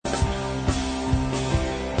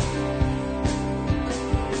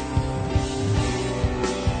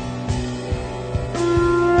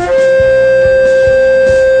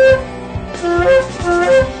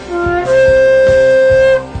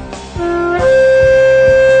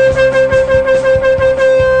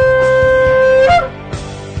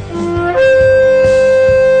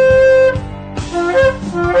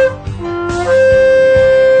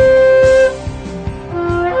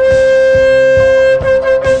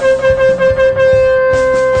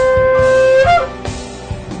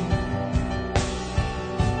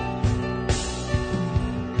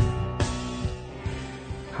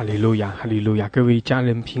哈利路亚！各位家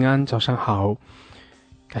人平安，早上好！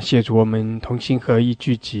感谢主，我们同心合意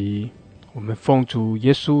聚集，我们奉主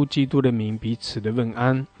耶稣基督的名彼此的问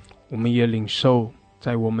安。我们也领受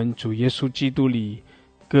在我们主耶稣基督里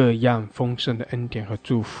各样丰盛的恩典和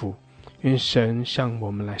祝福。愿神向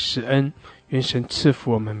我们来施恩，愿神赐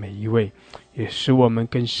福我们每一位，也使我们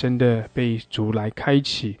更深的被主来开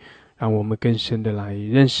启，让我们更深的来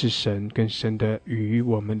认识神，更深的与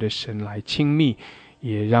我们的神来亲密，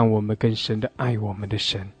也让我们更深的爱我们的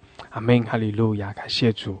神。阿们，哈利路亚！感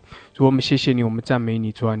谢主，主，我们谢谢你，我们赞美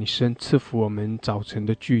你，主啊，你神赐福我们早晨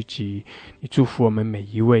的聚集，你祝福我们每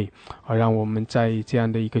一位，让我们在这样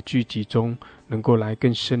的一个聚集中，能够来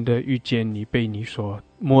更深的遇见你，被你所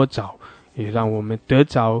摸着，也让我们得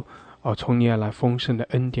着从你而来丰盛的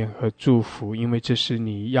恩典和祝福，因为这是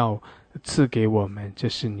你要赐给我们，这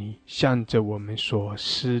是你向着我们所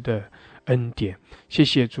施的恩典。谢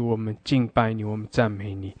谢主，我们敬拜你，我们赞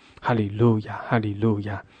美你，哈利路亚，哈利路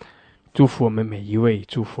亚！祝福我们每一位，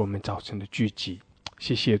祝福我们早晨的聚集。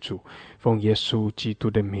谢谢主，奉耶稣基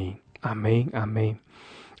督的名，阿们，阿们，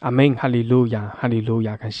阿们，哈利路亚，哈利路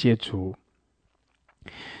亚！感谢主。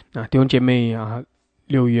那弟兄姐妹啊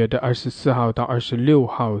，6月24号到26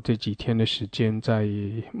号这几天的时间，在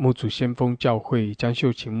慕主先锋教会江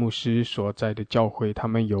秀琴牧师所在的教会，他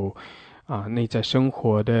们有内在生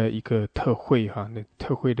活的一个特会那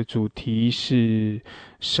特会的主题是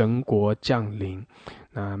神国降临。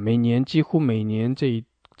那几乎每年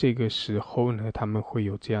这个时候呢，他们会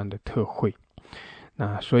有这样的特会。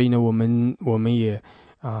那所以呢，我们也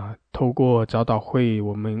透过早祷会，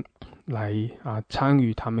我们来参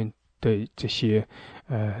与他们的这些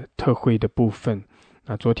特会的部分。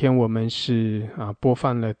那昨天我们是播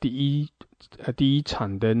放了第一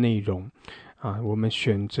场的内容。我们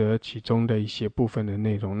选择其中的一些部分的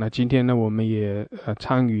内容。那今天呢，我们也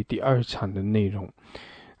参与第2场的内容。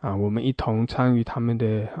我们一同参与他们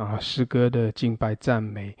的诗歌的敬拜赞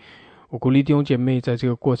美。我鼓励弟兄姐妹在这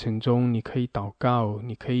个过程中，你可以祷告，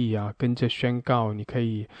你可以跟着宣告，你可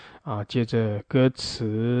以借着歌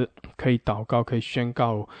词可以祷告，可以宣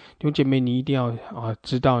告。弟兄姐妹，你一定要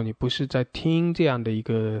知道，你不是在听这样的一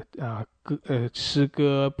个诗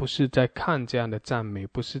歌，不是在看这样的赞美，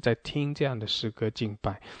不是在听这样的诗歌敬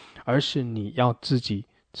拜，而是你要自己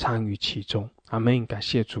参与其中。阿们，感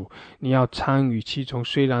谢主，你要参与其中。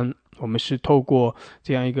虽然我们是透过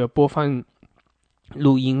这样一个播放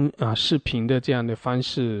录音视频的这样的方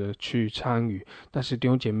式去参与，但是弟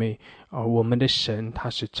兄姐妹我们的神他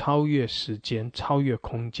是超越时间超越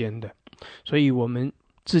空间的，所以我们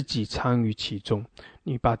自己参与其中，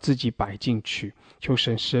你把自己摆进去，求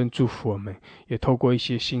神施恩祝福我们，也透过一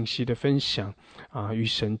些信息的分享与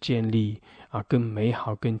神建立更美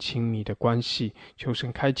好更亲密的关系。求神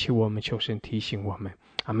开启我们，求神提醒我们。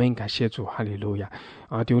阿们，感谢主，哈利路亚！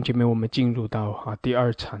弟兄姐妹，我们进入到第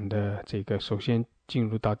2场的首先进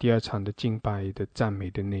入到第2场的敬拜的赞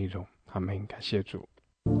美的内容。阿们，感谢主。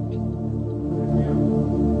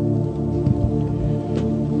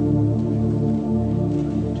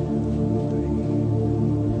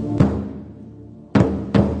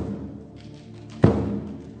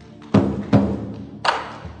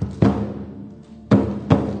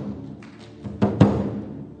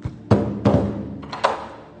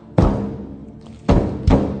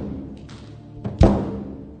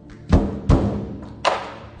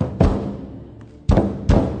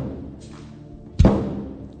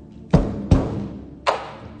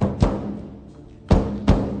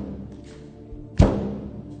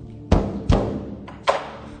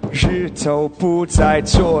日头不再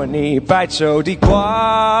做你白昼的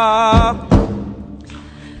光，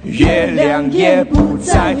月亮也不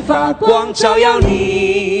再发光照耀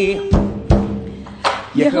你，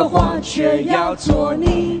耶和华却要做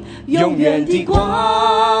你永远的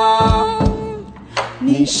光，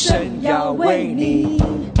你神要为你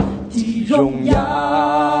的荣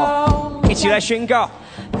耀。一起来宣告，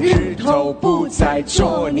日头不再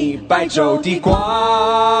做你白昼的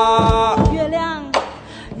光，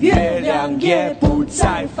月亮也不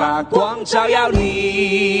再发光照耀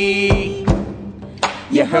你，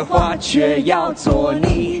耶和华却要做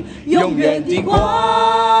你永远的光，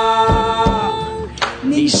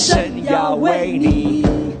你神要为你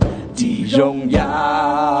的荣耀。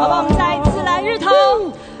好吧，我们再一次来，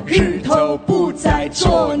日头不再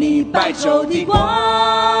做你白昼的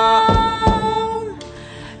光，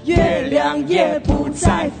月亮也不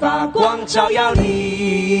再发光照耀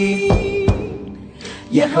你，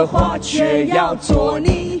耶和华却要做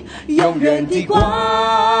你永远的光，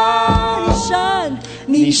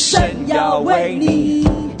你神要为你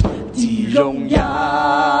的荣耀。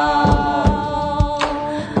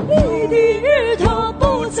你的日头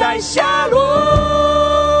不再下落，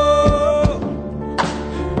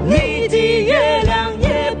你的月亮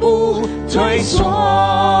也不退缩，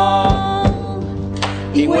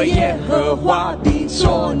因为耶和华必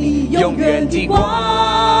做你永远的光，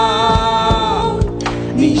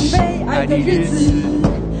你悲哀的日子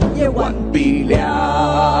也完毕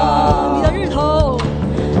了，你的日头，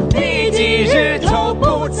你的日头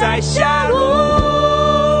不再下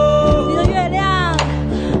落，你的月亮，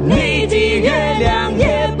你的月亮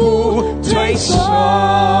也不退缩，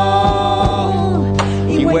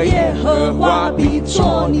因为耶和华必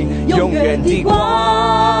做你永远的光，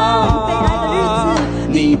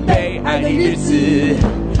你悲哀的日子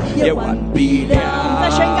也完毕了。再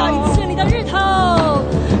宣告一次，你的日头，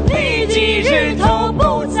你的日头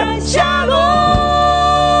不再下落，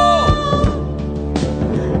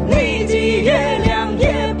你的月亮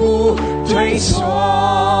也不退缩，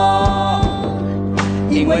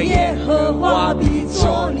因为耶和华必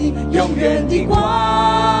做你永远的光，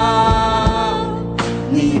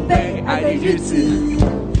你悲哀的日子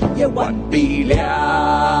也完毕了。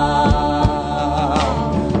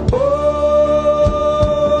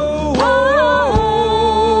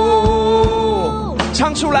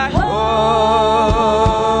唱出来！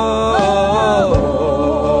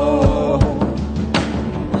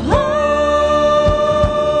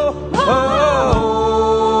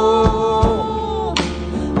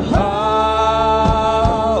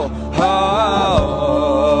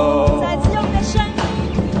再次用你的声音，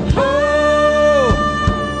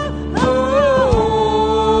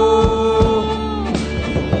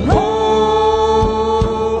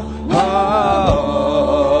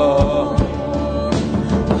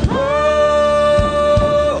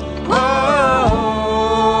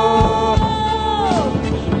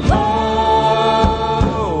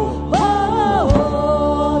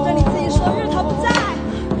对你自己说，日头不在，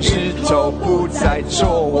日头不再做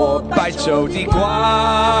我白昼的光，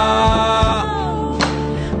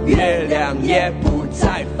月亮也不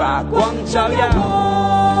再发光照耀，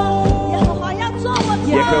耶和华要做我的，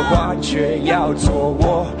耶和华却要做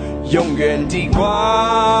我永远的光，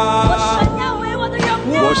我神要为我的荣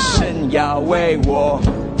耀，我神要为我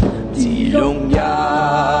的荣耀。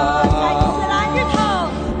再一次来，日头，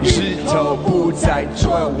日头不再做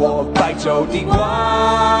我白昼的光，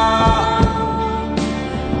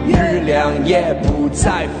月亮也不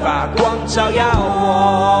再发光照耀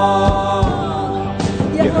我，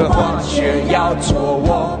耶和华却要做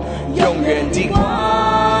我永远的光，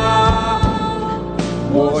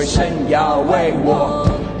我神要为我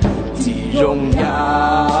的荣耀。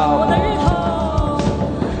我的日头，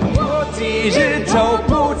我的日头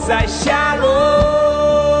不再下落，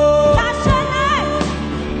大声来，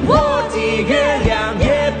我的月亮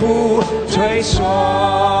也不退缩，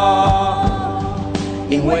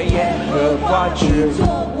因为耶和华却做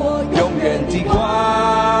我永远的光，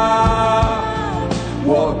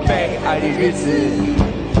我悲哀的日子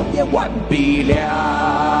也完毕了。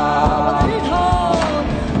日头，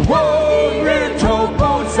我的日头不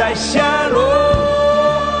再下落，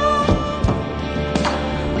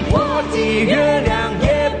我的月亮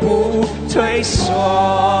也不退缩，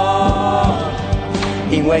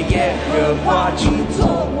因为耶和华去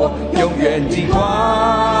做我永远的光，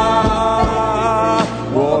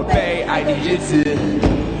我悲哀的日子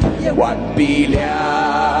也完毕了。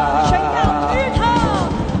宣告日头，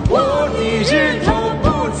我的日头不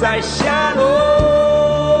再下落，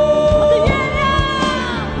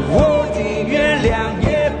我的月亮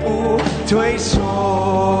也不退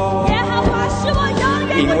缩，耶和华是我永远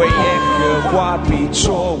的因为耶和华必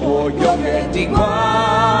做我永远的光，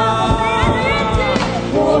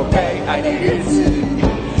我悲哀的日子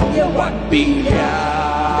也完毕了。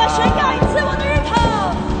再宣告一次，我的日头，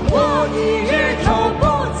我的日头不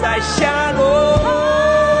再下落，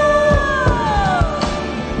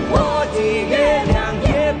我的月亮也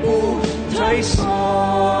不退缩，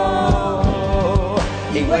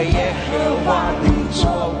因为耶和华必做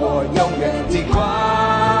我永远的光，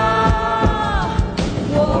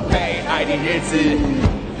我悲哀的日子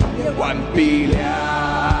也完毕了。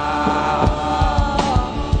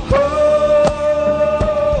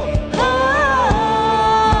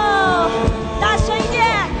大声一点，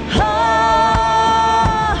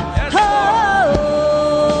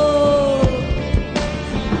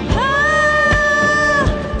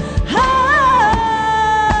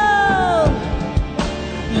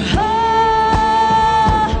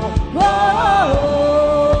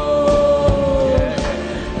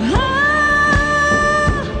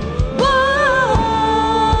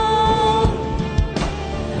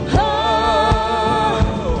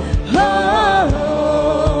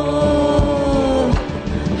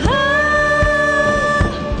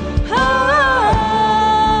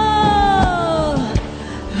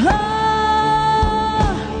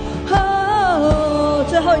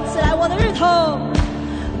后一次来，我的日头，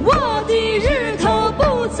我的日头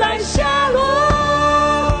不再下落，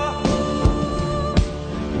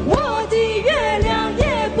我的月亮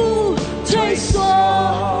也不退缩，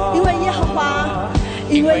因为耶和华，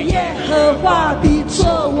因为耶和华必做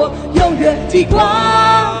我永远的光，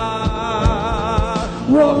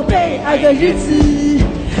我被爱的日子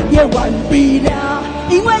也完毕了，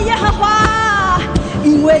因为耶和华，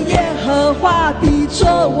因为耶和华必做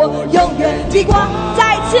我永远的光。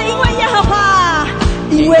再一次，因为耶和华，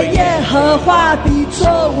因为耶和华必做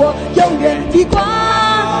我永远的光。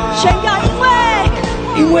宣告，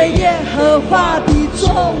因为耶和华必做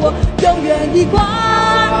我永远的光，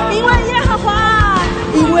因为耶和华，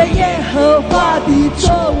因为耶和华必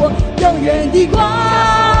做我永远的光，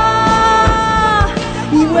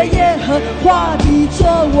因为耶和华必做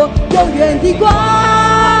我永远的光，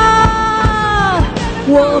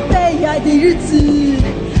我被爱的日子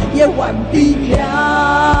也完毕了。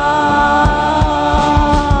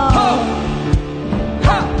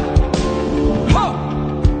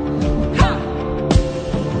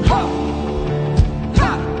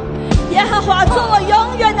耶和华做我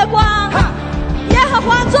永远的光，耶和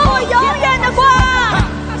华做我永远的光，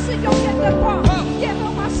他是永远的光，耶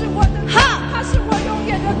和华是我的光，他是我永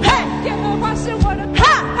远的光，耶和华是我的光，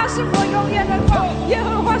他是我永远的光，耶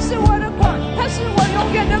和华是我的光，他是我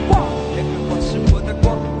永远的光，耶和华是我的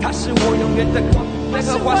光，他是我永远的光，耶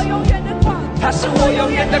和华是我永远的光，他是我永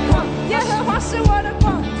远的光，耶和华是我的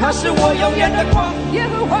光，他是我永远的光，耶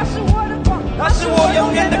和华是我的光，他是我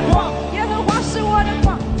永远的光，耶和华是我的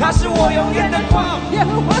光，他是我永远的光，耶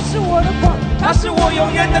和华是我的光，他是我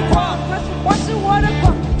永远的光，他是我的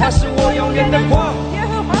光，他是我永远的光，耶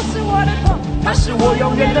和华是我的光，他是我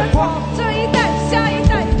永远的光。这一代下一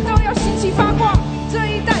代都要兴起发光，这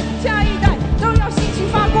一代下一代都要兴起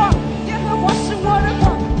发光，耶和华是我的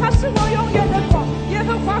光，他是我永远的光，耶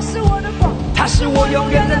和华是我的光，他是我永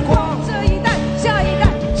远的光。这一代下一代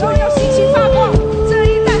都要兴起发光，这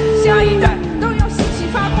一代下一代都要兴起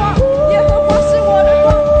发光，耶和华是我的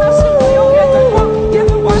光，他是我永远的光，耶和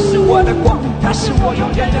华是我的光，他是我永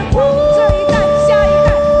远的光。这一代下一代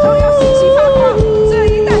都要兴起发光，这一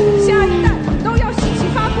代下一代都要兴起发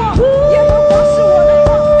光，耶和华是我的光，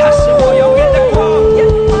他是我永远的光。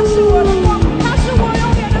耶和华是我的光，他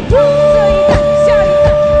是我永远的光。这一代下一代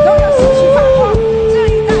都要兴起发光，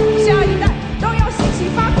这一代下一代都要兴起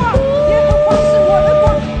发光，耶和华是我的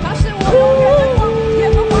光，他是我永远的光，耶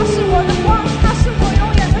和华是我的光，他是我永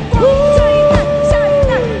远的光。这一代下一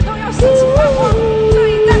代都要兴起发光，这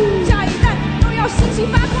一代下一代都要兴起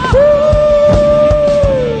发光。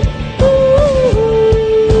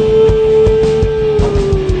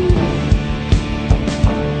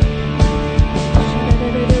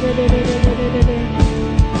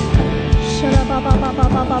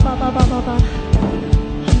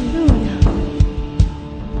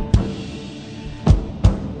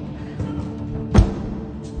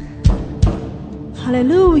哈利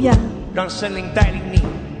路亚！让圣灵带领你，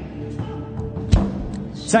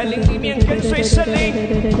在灵里面跟随圣灵，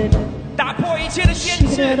打破一切的限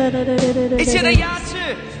制，一切的压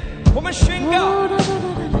制。我们宣告，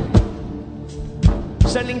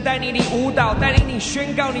圣灵带领你舞蹈，带领你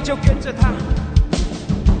宣告，你就跟着他。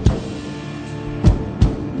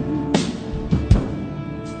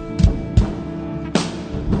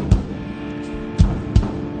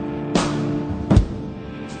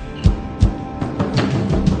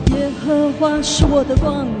耶和华是我的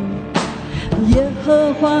光，耶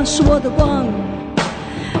和华是我的光，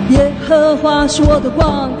耶和华是我的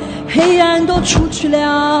光，黑暗都出去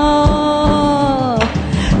了。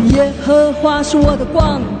耶和华是我的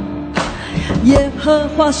光，耶和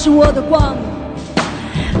华是我的光，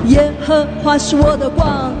耶和华是我的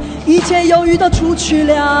光，一切忧郁都出去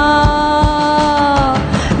了。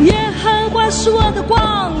耶和华是我的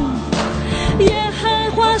光，耶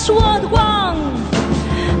和华是我的光，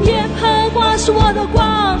耶和华是我的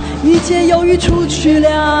光，一切忧郁出去了。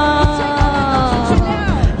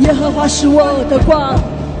耶和华是我的光，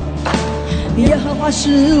耶和华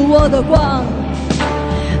是我的光，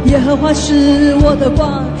耶和华是我的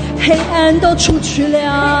光，黑暗都出去了。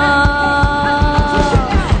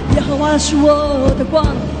耶和华是我的光，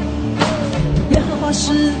耶和华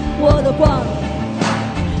是我的光。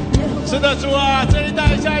是的，主啊，这一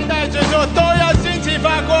代下一代，主说都要兴起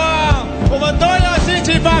发光，我们都要兴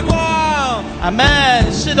起发光。阿们。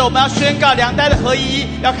是的，我们要宣告两代的合一，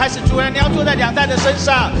要开始主人，你要坐在两代的身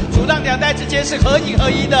上，主让两代之间是合一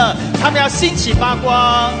合一的，他们要兴起发光。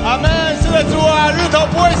阿们。是的，主啊，日头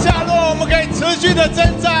不会下落，我们可以持续的征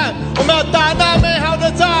战，我们要打那美好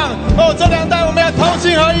的仗。哦，这两代我们要同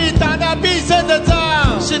心合一，打那必胜的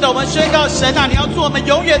仗。是的，我们宣告神啊，你要做我们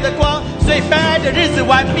永远的光，所以悲哀的日子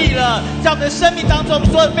完毕了，在我们的生命当中，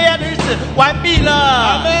所有悲哀的日子完毕了。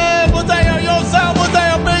阿门！不再有忧伤，不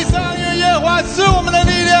再有悲伤，因为耶和华是我们的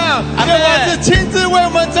力量，耶和华是亲自为我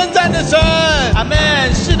们征战的神。阿门！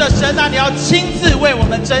是的，神啊，你要亲自为我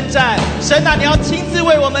们征战，神啊，你要亲自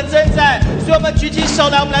为我们征战。所以我们举起手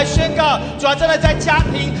来，我们来宣告，主啊，真的在家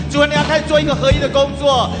庭，主啊，你要开始做一个合一的工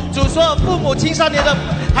作。主说，父母青少年的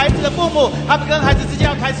孩子的父母，他们跟孩子之间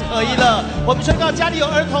要开始合一了。我们宣告，家里有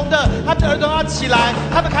儿童的，他们的儿童要起来，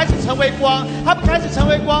他们开始成为光，他们开始成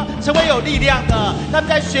为光，成为有力量的。他们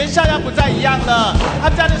在学校要不再一样了，他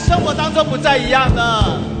们在的生活当中不再一样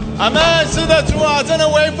了。阿门！是的，主啊，真的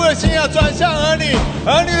为父的心要转向儿女，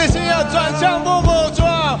儿女的心要转向父母。主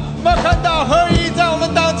啊，我们要看到合一在我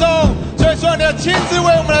们当中，所以说你要亲自为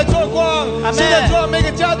我们来做光。是的，主啊，每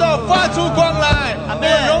个家都要发出光来，那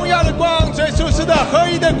个荣耀的光，最属实的合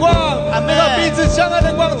一的光，那个彼此相爱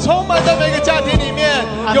的光，充满在每个家庭里面，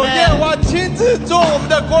有耶和华亲自做我们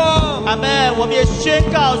的光。阿门！我们也宣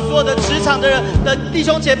告所有的职场的弟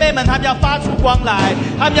兄姐妹们，他们要发出光来，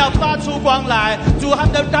他们要发出光来。主，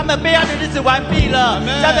他们悲哀的日子完毕了，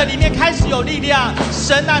在这里面开始有力量。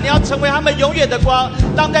神啊，你要成为他们永远的光，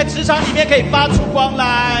让在职场里面可以发出光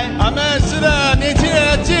来。阿门！是的，年轻人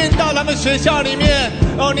要进到他们学校里面，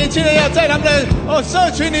年轻人要在他们的社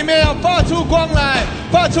群里面要发出光来，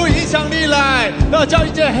发出影响力来，要叫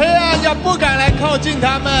一切黑暗要不敢来靠近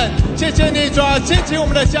他们。谢谢你，主啊，兴起我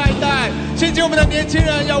们的下一代，兴起我们的年轻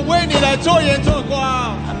人，要为你来做盐做光。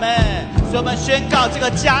阿门！所以我们宣告这个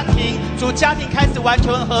家庭，主家庭开始完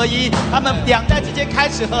全合一，他们两代之间开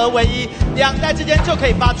始合为一，两代之间就可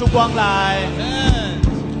以发出光来。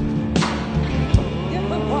耶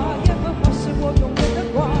和华，耶和华是我永远的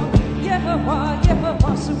光，耶和华，耶和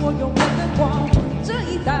华是我永远的光。这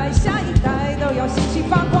一代、下一代都要兴起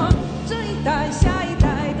发光，这一代、下一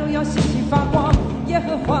代都要兴起发光。耶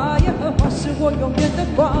和华，耶和华是我永远的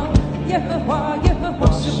光，耶和华，耶和华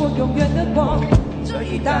是我永远的光。这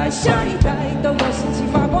一代、下一代都要兴起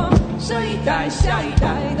发光，这一代、下一代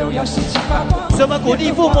都要兴起发光。所以我们鼓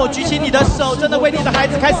励父母举起你的手，真的为你的孩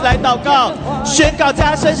子开始来祷告，宣告在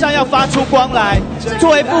他身上要发出光来。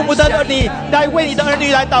作为父母的你，来为你的儿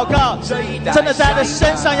女来祷告，真的在他的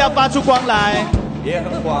身上要发出光来。耶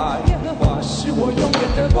和华，耶和华是我永远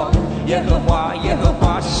的光，耶和华，耶和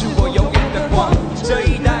华是我永远的光。这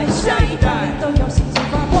一代、下一代都要兴起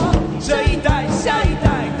发光，这一代、下一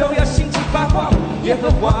代都要兴起发光。耶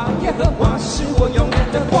和华，耶和华是我永远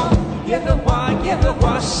的光，耶和华，耶和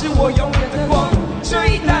华是我永远的光。这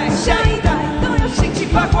一代、下一代都要兴起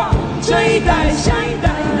发光，这一代、下一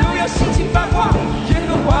代都要兴起发光。耶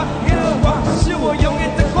和华，耶和华是我永远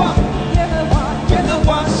的光，耶和华，耶和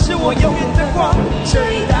华是我永远的光。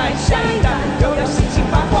这一代、下一代都要兴起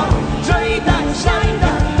发光，这一代、下一代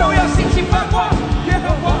都要兴起发光。耶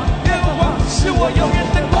和华，耶和华是我永远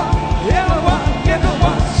的光，耶和华，耶和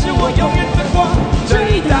华是我永远的光。这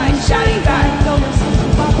一代、下一代都要兴起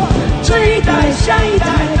发光，这一代、下一代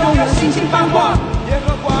都要兴起发光。耶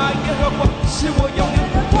和华，耶和华是我永远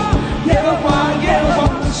的光，耶和华，耶和华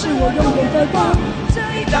是我永远的光。这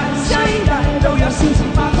一代、下一代都要兴起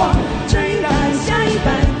发光，这一代、下一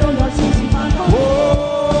代都要兴起发光。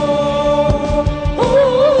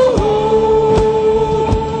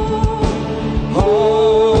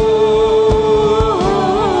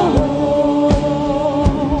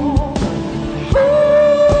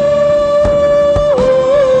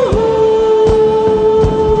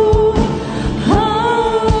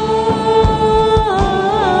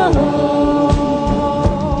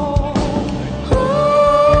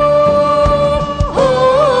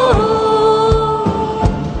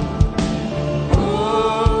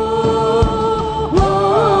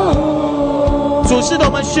是的，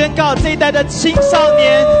我们宣告这一代的青少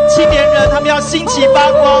年、青年人，他们要兴起发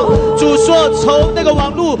光。主说，从那个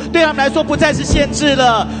网络对他们来说不再是限制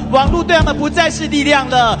了，网络对他们不再是力量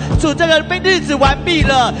了。主，这个日子完毕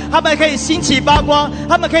了，他们可以兴起发光，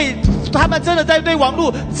他们真的在对网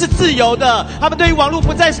络是自由的，他们对于网络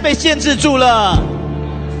不再是被限制住了。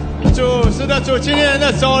主，是的，主，青年人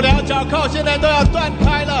的手两脚铐现在都要断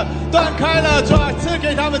开了，主啊，赐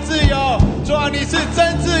给他们自由。主啊，你是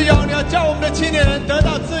真自由，你要叫我们的青年人得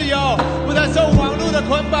到自由，不再受网络的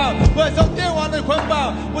捆绑，不再受电网的捆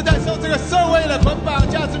绑，不再受这个社会的捆绑、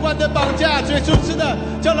价值观的绑架。主，是的，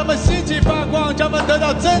叫他们兴起发光，叫他们得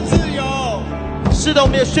到真自由。是的，我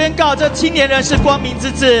们也宣告这青年人是光明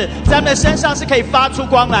之子，在他们的身上是可以发出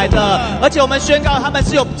光来的。而且我们宣告他们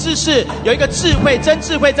是有知识，有一个智慧，真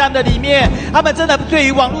智慧在他们的里面。他们真的对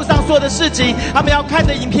于网络上所有的事情，他们要看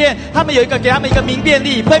的影片，他们有一个给他们一个明辨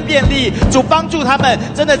力、分辨力。主帮助他们，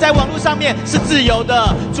真的在网络上面是自由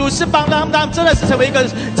的。主是帮他们真的是成为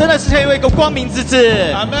一个光明之子。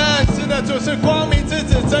阿们。是的，主是光明之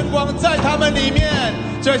子，真光在他们里面。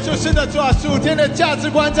最属是的主啊，属天的价值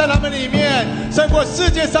观在他们里面，胜过世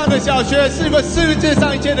界上的小学，胜过世界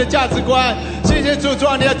上一切的价值观。谢谢主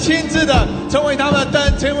啊，你要亲自的成为他们的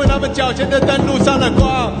灯，成为他们脚前的灯，路上的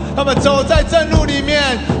光。他们走在正路里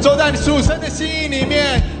面，走在你属神的心意里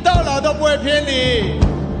面，到老都不会偏离。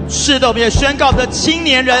是的，我们也宣告的青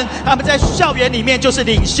年人，他们在校园里面就是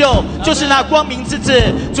领袖，就是那光明之子。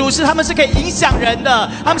主是他们是可以影响人的，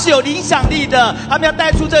他们是有影响力的，他们要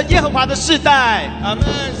带出这耶和华的世代。阿门。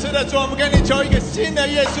是的，主，我们跟你求一个新的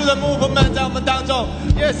耶稣的movement在我们当中。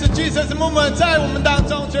Yes, Jesus movement 在我们当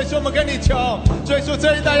中。所以说我们跟你求，所以说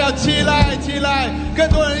这一代要起来，起来，更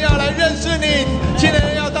多人要来认识你。青年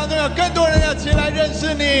人要当中有更多人要起来认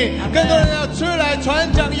识你，更多人要出来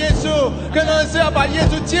传讲耶稣，更多人是要把耶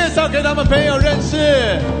稣介绍给他们朋友认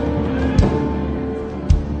识。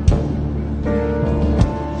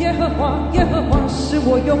耶和华，耶和华是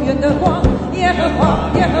我永远的光，耶和华，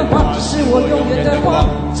耶和华是我永远的光。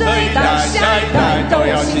这一代、下一代都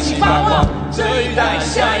要兴起发光，这一代、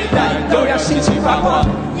下一代都要兴起发光。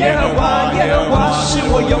耶和华，耶和华是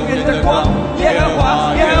我永远的光，耶和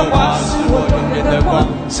华，耶和华是我永远的光。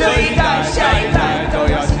这一代、下一代都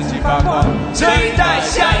要兴起发光，这一代、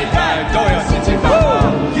下一代都要兴起发光。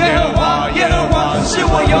耶和华，耶和华是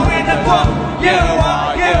我永远的光，耶和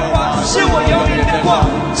华，耶和华是我永远的光。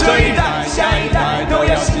这一代、下一代都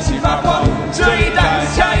要兴起发光，这一代、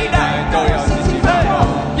下一代都要兴起发光。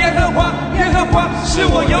耶和华，耶和华是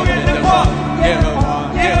我永远的光，耶和华，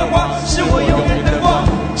耶和华是我永远的光。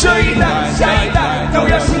这一代、下一代都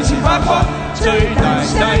要兴起发光，这一代、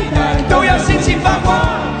下一代都要兴起发光。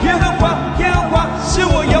耶和华，耶和华是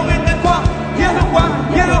我永远的光，耶和华，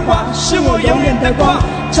耶和华是我永远的光。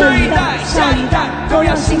这一代、下一代都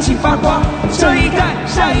要兴起发光，这一代、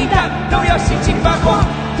下一代都要兴起发光。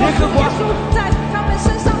耶和华在他们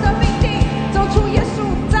身上的命定，走出耶稣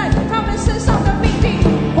在他们身上的命定，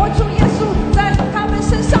活出耶稣在他们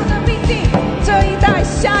身上的命定。这一代、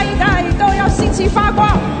下一代都要兴起发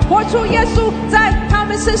光，活出耶稣在他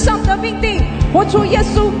们身上的命定，活出耶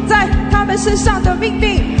稣在他们身上的命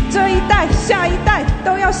定。这一代、下一代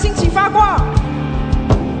都要兴起发光。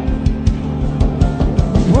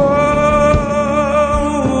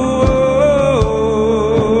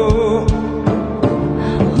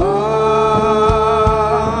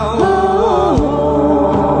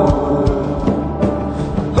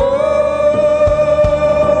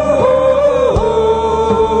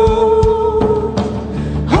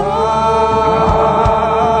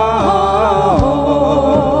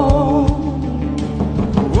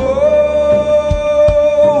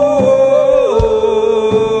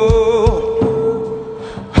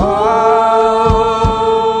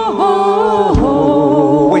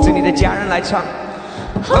唱，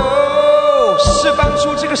哦，释放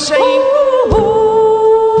出这个声音，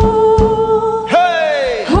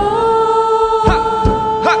嘿，哈哈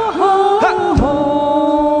哈，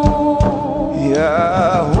呀，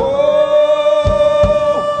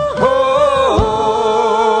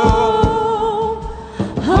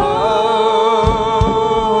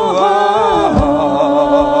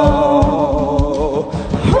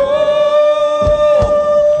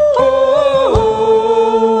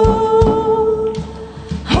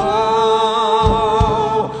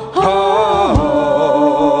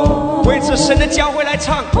神的教会来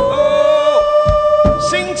唱，哦，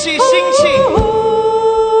兴起，兴起。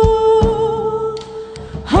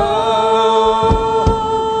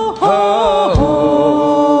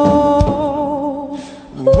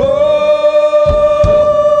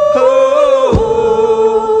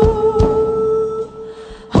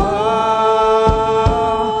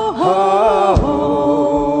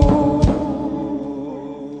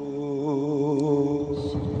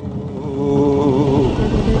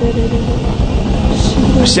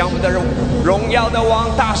向我们的荣耀的王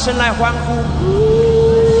大声来欢呼！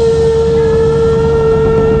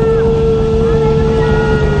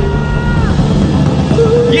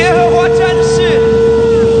耶和华战士，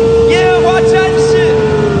耶和华战士，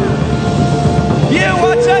耶和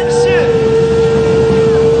华战士！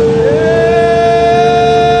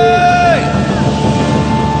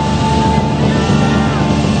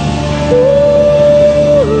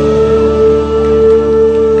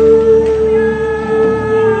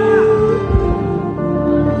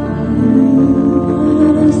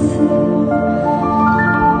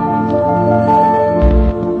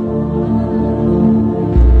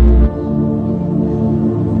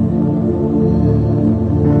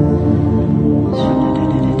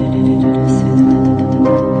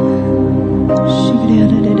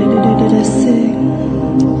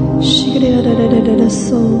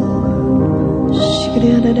主啊，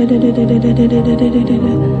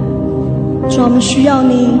我们需要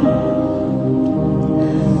你，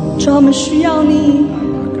主啊，我们需要你，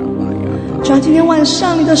主啊，今天晚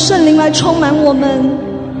上你的圣灵来充满我们，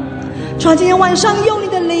主啊，今天晚上用你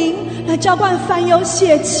的灵来浇灌凡有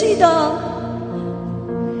血气的，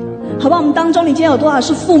好不好？我们当中你今天有多少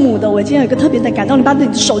是父母的？我今天有一个特别的感动，你把你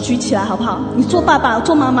的手举起来好不好？你做爸爸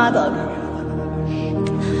做妈妈的。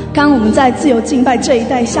刚刚我们在自由敬拜这一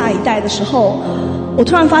代下一代的时候，我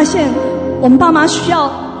突然发现我们爸妈需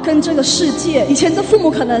要跟这个世界，以前的父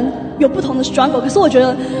母可能有不同的 struggle， 可是我觉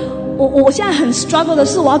得我现在很 struggle 的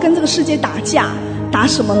是我要跟这个世界打架。打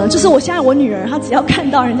什么呢？就是我现在我女儿她只要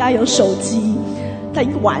看到人家有手机在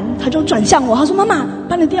玩，她就转向我，她说妈妈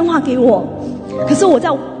把你的电话给我。可是我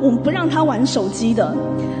不让她玩手机的，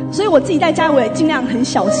所以我自己在家里我也尽量很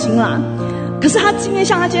小心啦。可是她今天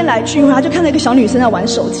来聚会，她就看到一个小女生在玩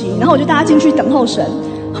手机，然后我就带她进去等候神。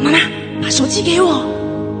妈妈把手机给我。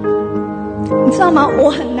你知道吗？我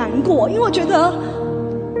很难过，因为我觉得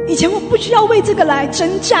以前我不需要为这个来征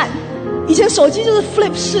战。以前手机就是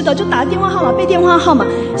flip 式的，就打电话号码背电话号码。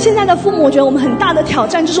现在的父母，我觉得我们很大的挑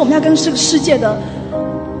战就是我们要跟这个世界的，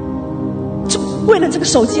就为了这个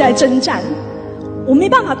手机来征战。我没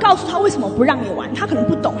办法告诉他为什么不让你玩，他可能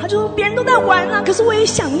不懂，他就说别人都在玩啊，可是我也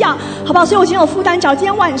想要，好不好？所以我今天有负担，假如今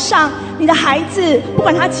天晚上你的孩子不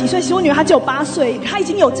管他几岁，其实我女儿她只有8岁，她已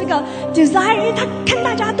经有这个 desire， 因为她看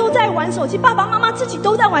大家都在玩手机，爸爸妈妈自己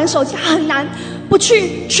都在玩手机，很难不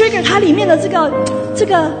去 trigger 它里面的这个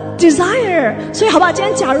desire。所以好不好？今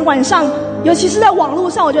天假如晚上，尤其是在网络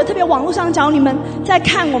上，我觉得特别网络上，假如你们在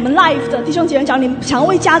看我们 live 的弟兄姐妹，假如你们想要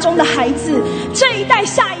为家中的孩子这一代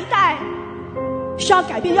下一代需要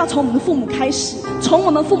改变，要从我们的父母开始，从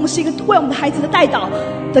我们父母是一个为我们的孩子的代祷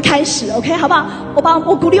的开始 ，OK， 好不好？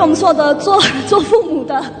我鼓励我们所有的做父母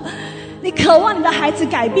的，你渴望你的孩子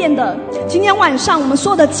改变的，今天晚上我们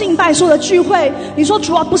所有的敬拜、所有的聚会，你说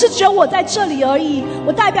主啊，不是只有我在这里而已，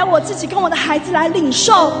我代表我自己跟我的孩子来领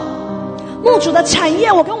受牧主的产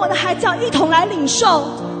业，我跟我的孩子要一同来领受。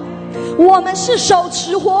我们是手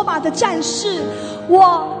持火把的战士，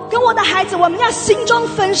我跟我的孩子，我们要心中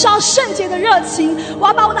焚烧圣洁的热情，我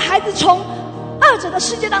要把我的孩子从恶者的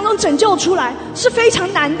世界当中拯救出来，是非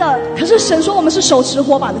常难的。可是神说我们是手持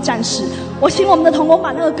火把的战士，我请我们的同工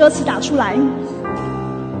把那个歌词打出来。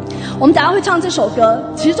我们等一下会唱这首歌，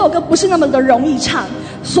其实这首歌不是那么的容易唱，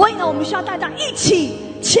所以呢，我们需要大家一起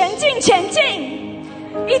前进，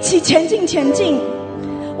一起前进。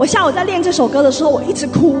我下午在练这首歌的时候，我一直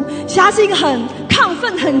哭，其实它是一个很亢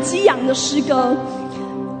奋、很激昂的诗歌。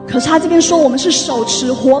可是他这边说我们是手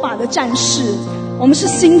持火把的战士，我们是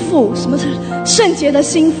心腹，什么是圣洁的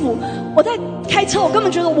心腹？我在开车，我根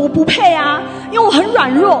本觉得我不配啊，因为我很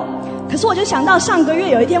软弱。可是我就想到上个月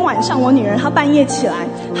有一天晚上，我女儿她半夜起来，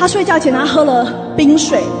她睡觉前她喝了冰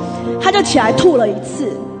水，她就起来吐了一次，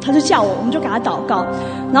她就叫我们就给她祷告，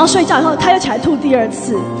然后睡觉以后她又起来吐第2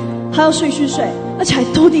次，她又睡，又起来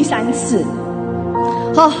吐第3次。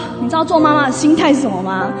你知道做妈妈的心态是什么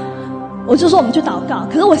吗？我就说我们去祷告，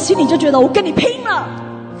可是我心里就觉得我跟你拼了，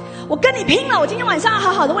我今天晚上要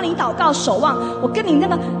好好的为你祷告守望，我跟你那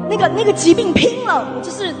个疾病拼了，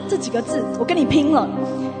就是这几个字，我跟你拼了。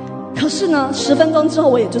可是呢，10分钟之后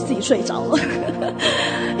我也就自己睡着了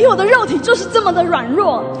因为我的肉体就是这么的软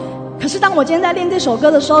弱。可是当我今天在练这首歌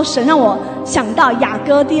的时候，神让我想到雅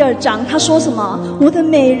歌第2章，他说什么？我的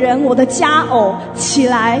美人，我的佳偶，起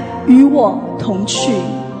来与我同去。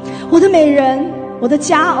我的美人，我的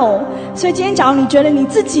佳偶。所以今天假如你觉得你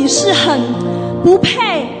自己是很不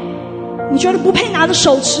配，你觉得不配拿着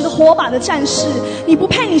手持火把的战士，你不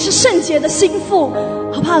配，你是圣洁的心腹，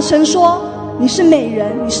好不好？神说你是美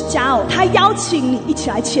人，你是佳偶，他邀请你一起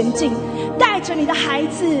来前进，带着你的孩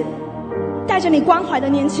子，带着你关怀的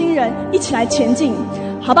年轻人一起来前进，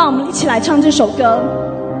好不好？我们一起来唱这首歌。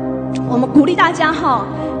我们鼓励大家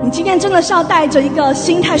你今天真的是要带着一个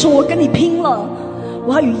心态，说我跟你拼了，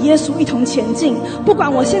我要与耶稣一同前进。不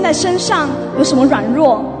管我现在身上有什么软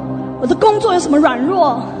弱，我的工作有什么软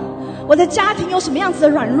弱，我的家庭有什么样子的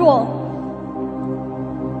软弱，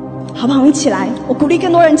好不好？一起来，我鼓励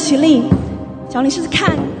更多人起立。假如你是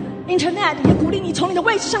看 internet， 也鼓励你从你的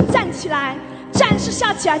位置上站起来，战士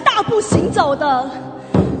下起来，大步行走的，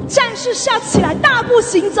战士下起来，大步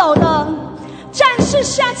行走的，战士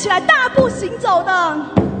下起来，大步行走的。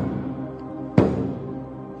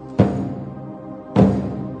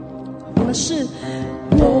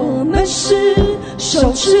我们是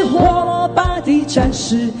手持火把的战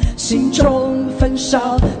士，心中焚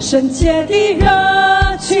烧圣洁的热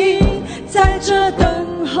情，在这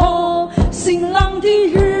等候新郎的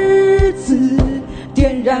日子，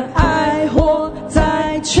点燃爱火在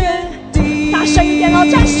声一点哦，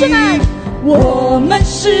战士们，我们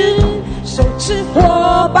是手持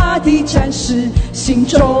火把的战士，心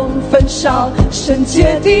中焚烧圣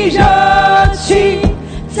洁的热情，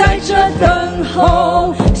在这等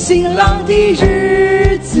候新郎的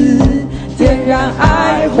日子，点燃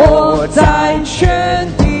爱火在全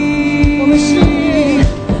地。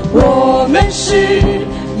我们是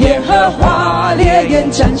耶和华烈焰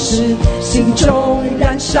战士，心中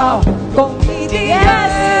燃烧公义的烈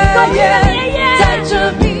焰，在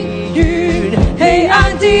这密云黑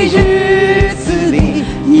暗的日子里，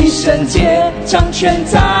你圣洁掌权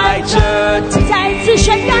在这地。再一次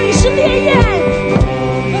宣告你是烈焰。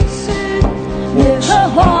我们是耶和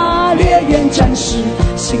华烈焰战士，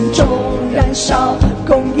心中燃烧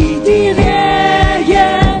公义的烈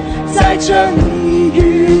焰，在这密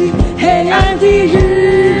云黑暗的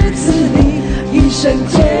日子里，你圣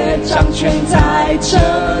洁掌权在这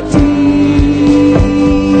地。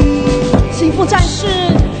幸福战士，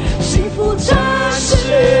幸福战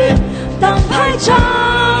士，当排长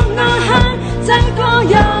呐喊，在羔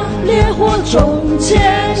羊烈火中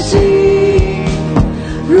前行，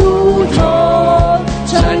如同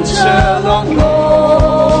战车隆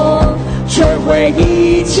隆，摧毁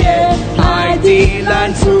一切爱的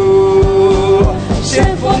拦阻。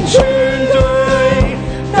先锋军队，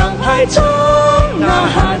当排长呐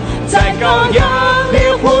喊，在羔羊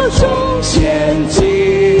烈火中前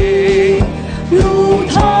进，如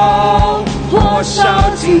同火烧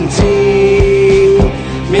荆棘，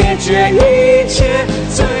灭绝一切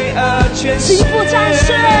罪恶权势。幸福战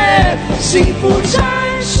士，幸福战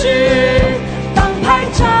士，当排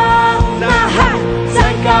长呐喊，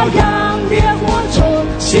在羔羊烈火中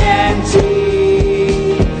前进，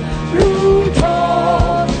如同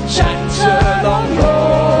战车隆隆，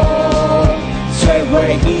摧毁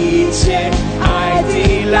一切爱的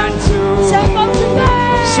拦阻。先锋军队，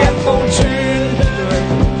先锋军队，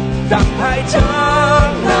当排长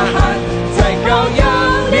呐喊，在羔羊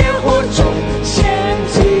烈火中前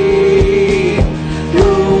进，如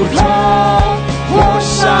同火烧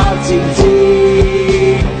荆棘，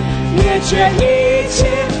灭绝一切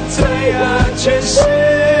罪恶权势。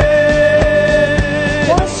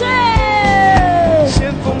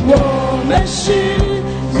我们是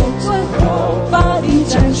用尽火把的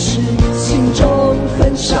战士，心中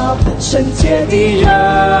焚烧圣洁的热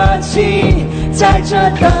情，在这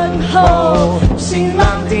等候新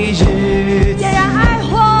郎的日子，点燃爱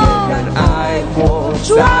火，点燃爱火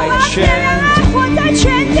主啊，我要在全点燃爱火在全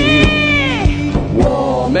地。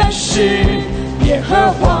我们是耶和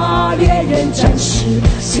华烈焰战士，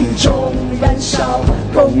心中燃烧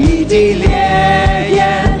公义的烈焰，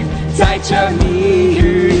在这密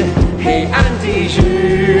云黑暗的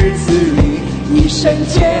日子里，你圣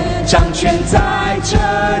洁掌权在这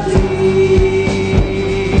地。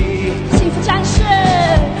幸福战士，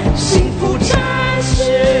幸福战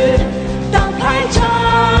士，当排长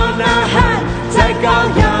呐喊，在羔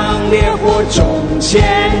羊烈火中前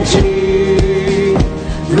进，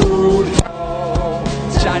如同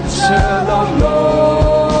战车隆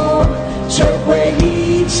隆，摧毁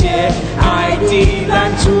一切爱的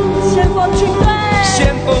拦阻。先锋军队，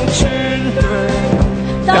先锋军队，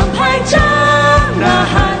当排长呐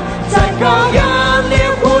喊，在羔羊烈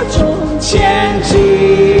火中前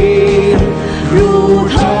进，如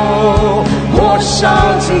同火烧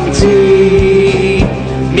荆棘，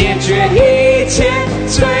灭绝一切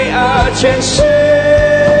罪恶权势。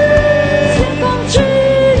先锋军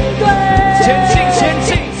队，前进前进，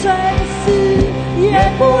垂死也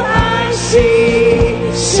不安息，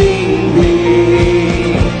性命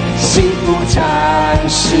幸福战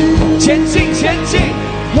士，前进前进，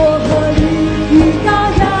我和你与羔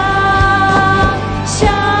羊相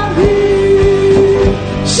遇。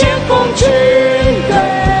先锋军队，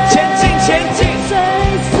前进前进，垂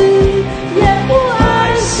死也不安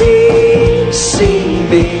息，性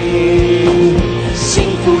命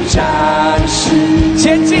幸福战士，前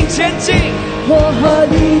进前进，我和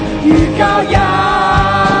你与羔羊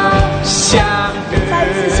相遇。再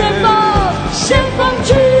次先锋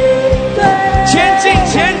军队，前进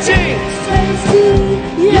前进，垂死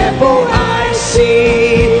也不安息，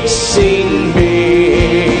性命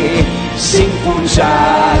幸福战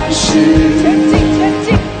士，前进前进，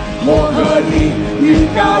我和你与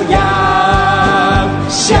羔羊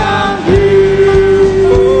相遇。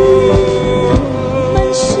我们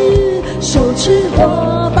是手持火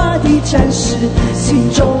把的战士，心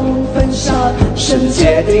中焚烧圣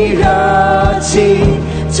洁的热情，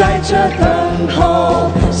在这等候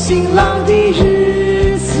新郎的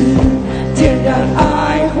日子，点燃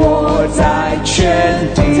爱火在全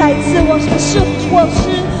地。再次，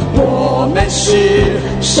我们是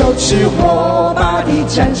手持火把的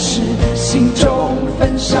战士，心中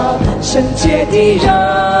焚烧圣洁的热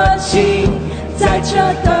情，在这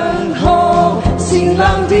等候新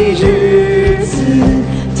郎的日子，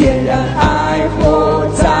点燃爱火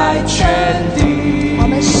在全地。我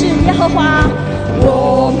们是耶和华，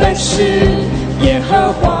我们是耶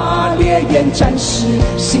和华烈焰战士，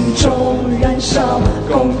心中燃烧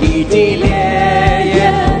公义的烈焰，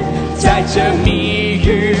在这密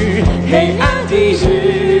日黑暗的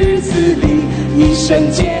日子里，以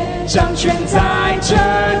圣洁掌权在这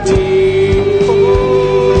地。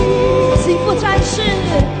幸福战士，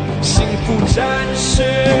幸福战士，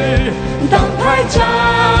当排长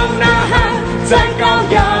呐喊，在羔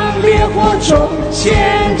羊烈火中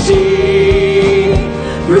前进，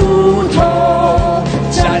如同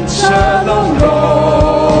战车隆隆，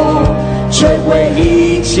摧毁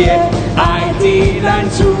一切爱的拦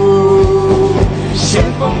阻。先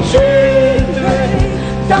锋军队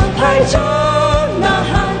当排长呐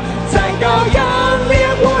喊，在羔羊烈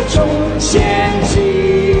火中前进，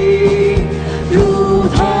如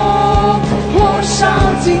同火烧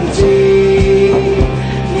荆棘，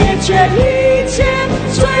灭绝一切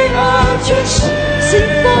罪恶权势。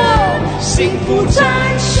幸福战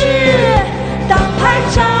士，当排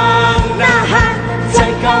长呐喊，在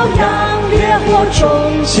羔羊烈火中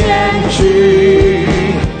前去，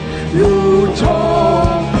如同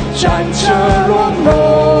战车隆隆，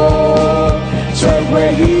摧毁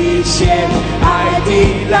一切爱的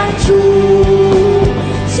拦阻。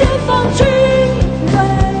先锋军队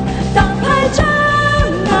当排长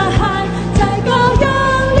呐喊，在羔羊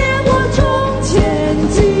烈火中前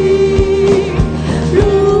进，如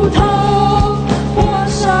同火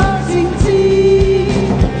烧荆棘，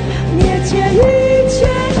灭绝一切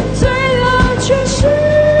罪恶权势。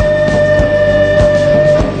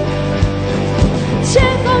先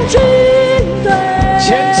锋军队前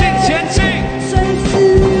进前进，虽死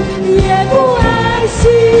也不爱惜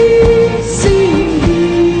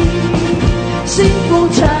幸福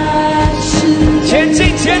战士，前进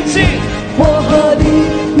前进，我和你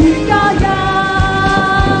与羔羊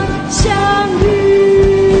相遇。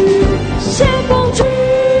先锋军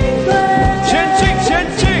队前进前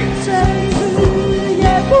进，虽死也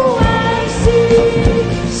不爱惜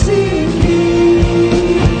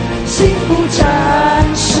幸福战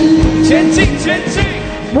士，前进前进，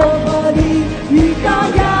我和你与羔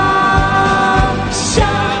羊相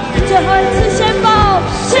遇。最后一次宣布，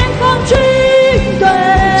先锋军队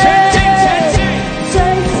前进前进，虽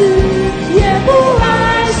死也不爱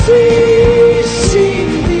惜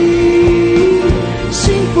幸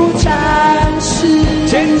福战士，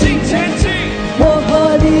前进前进，我和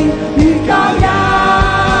你与羔羊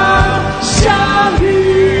相遇。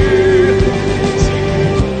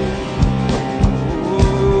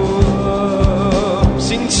兴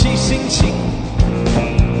起兴起，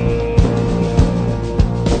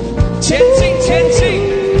前进前进，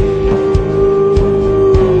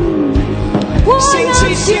兴起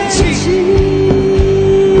兴起，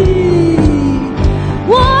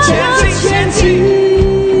我要前进，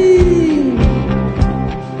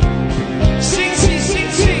兴起兴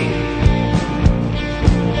起，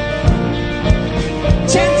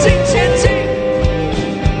前进前进，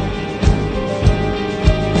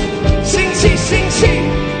兴起兴起，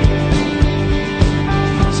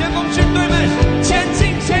先锋军队们前进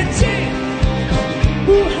前进，不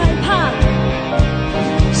害怕，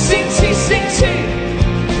兴起兴起，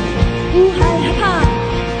不害怕，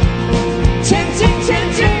前进前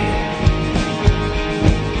进，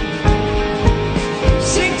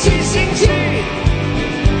兴起兴起，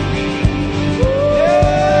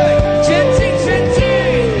前进前进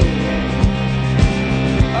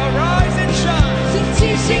 ，Arise and shine， 兴起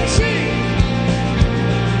兴起，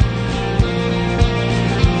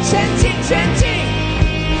前进前进，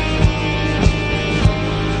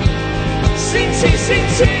兴起兴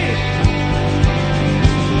起。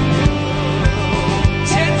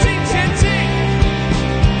前进前进，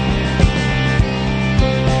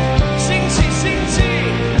兴起兴起，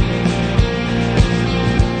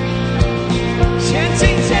前进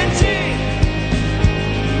前进，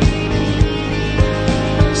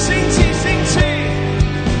兴起兴起，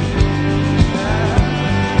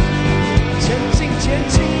前进前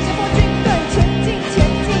进，先锋军队前进前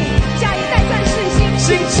进，下一代战士兴起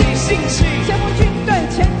兴起，先锋军队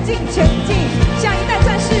前进前进，下一代战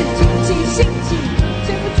士兴起兴起，先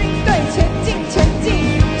锋军队前进前进，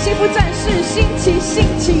幸福战士兴起兴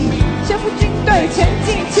起，先锋军队前进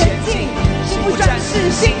前进，幸福战士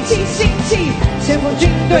兴起兴起，先锋军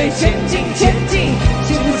队前进前进，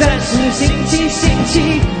幸福战士兴起兴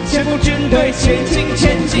起，先锋军队前进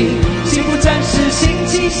前进，幸福战士兴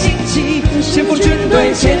起兴起，先锋军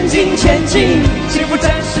队前进前进，幸福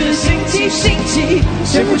战士兴起兴起，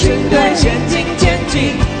先锋军队前进前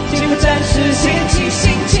进，幸福战士兴起兴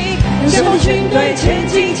起，先锋军队前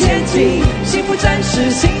进前进，幸福战士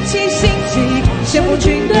兴起兴起，先锋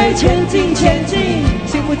军队前进前进，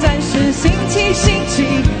幸福战士兴起兴起，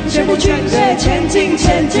先锋军队前进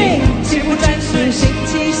前进，幸福战士兴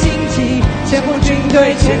起兴起，先锋军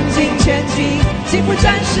队前进前进，幸福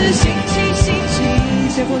战士兴起兴起，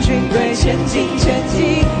先锋军队前进前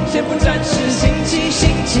进，先锋战士兴起兴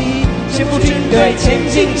起，先锋军队前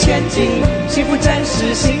进前进，幸福战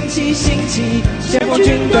士兴起兴起，先锋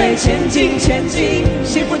军队前进前进，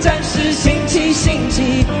幸福战士兴起兴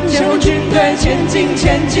起，先锋军队前进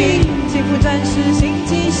前进，幸福战士兴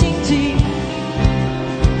起兴起。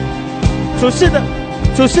主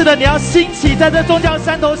是的，你要兴起在这宗教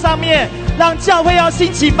山头上面，让教会要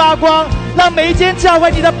兴起发光，让每一间教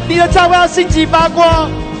会，你的教会要兴起发光。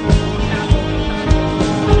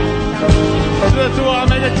是的，主啊，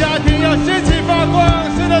每个家庭要兴起发光。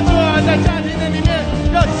是的，主啊，在家庭的里面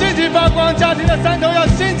要兴起发光，家庭的山头要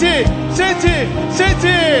兴起，兴起，兴起。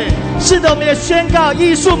是的，我们也宣告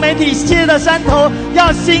艺术媒体界的山头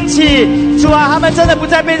要兴起。主啊，他们真的不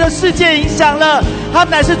再被这世界影响了，他们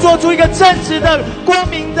乃是做出一个正直的、光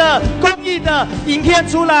明的、公义的影片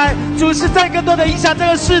出来。主是在更多的影响这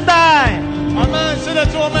个世代。阿们。是的，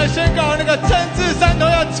主，我们宣告那个政治山头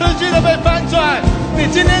要持续的被翻转。你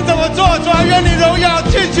今天怎么做？主啊，愿你荣耀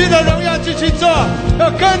继续的荣耀继续做，有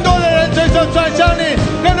更多的人追求转向你，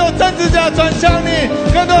更多政治家转向你，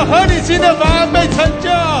更多合理性的法案被成就。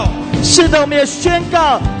是的，我们也宣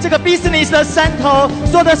告这个 business 的山头，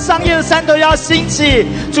所有的商业的山头要兴起。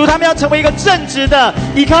主，他们要成为一个正直的、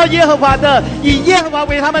依靠耶和华的、以耶和华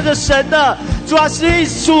为他们的神的。主啊，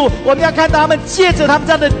主，我们要看到他们借着他们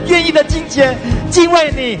这样的愿意的金钱敬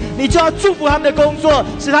畏你，你就要祝福他们的工作，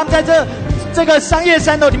使他们在这个商业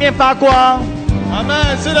山头里面发光。阿们。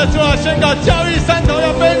是的，主啊，宣告教育山头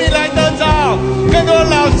要被你来得着，更多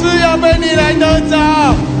老师要被你来得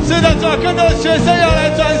着。是的，主啊，更多学生要来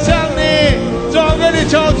转向你。主啊，跟你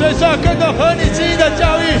求水，主啊，更多合理记忆的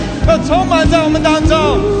教育要充满在我们当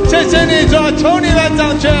中。谢谢你，主啊，求你来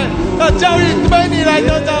掌权，让教育被你来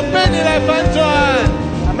得着，被你来翻转。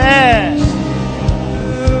阿们。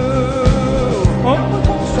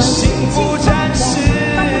幸福战士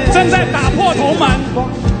正在打破头门，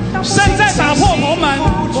正在打破头门。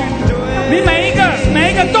你每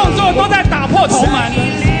一个动作都在打破头门，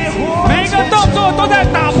每一个动作都在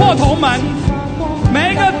打破头门，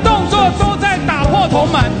每一个动作都在打破头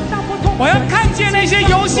门。我要看见那些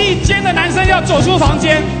游戏间的男生要走出房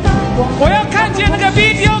间，我要看见那个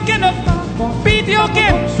video game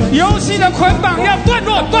游戏的捆绑要段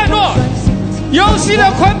落，游戏的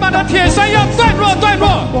捆绑的铁栓要段落，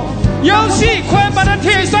游戏捆绑的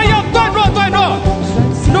铁栓要段落。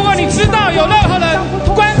如果你知道有任何人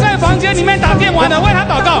关在房间里面打电玩的，为他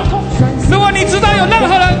祷告；如果你知道有任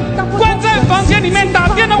何人关在房间里面打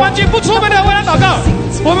电动玩具不出门的，为他祷告。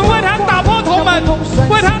我们为他打破头门，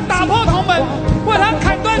为他打破头门，为他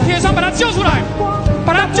砍断铁栓，把他救出来，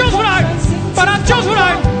把他救出来，把他救出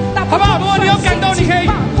来，好不好？如果你有感动，你可以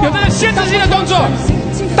有这个限制性的动作，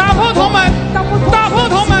打破头门，打破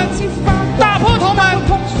头门，打破头门，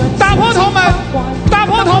打破头门，打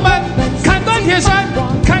破头门，砍断铁栓，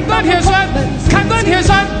砍断铁栓，砍断铁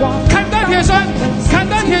栓，砍断铁栓，砍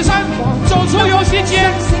断铁栓，走出游戏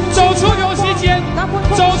间，走出游戏间，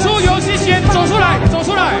走出游戏间，走出来，走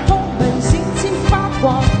出来。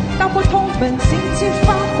打破头门，兴起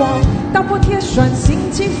发光；打破铁栓，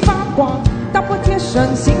兴起发光；打破铁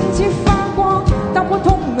栓，兴起发光；打破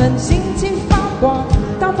头门，兴起发光；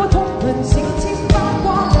打破头门，兴起发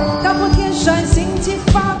光；打破铁栓，兴起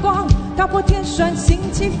发光；打破铁栓，兴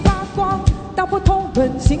起发光；打破头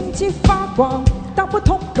门，兴起发光；打破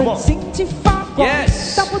头门，兴起发光；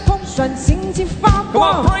打破头栓，兴起发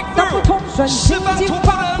光；打破头栓，兴起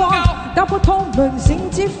发光；打破头门，兴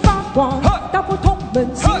起发光；打破头门，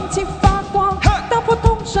兴起发光；打破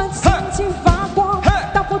头栓，兴起发光；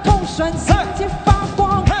打破头栓，兴起发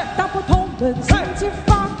光；打破头门，兴起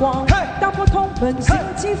发光；打破头门，兴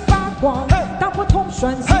起发光；打破头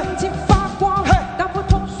栓，兴起发光；打破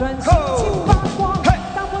头栓，兴起发光；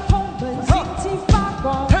打破头门，兴起发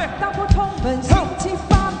光；打破头门，兴起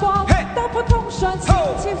发光；打破头栓，兴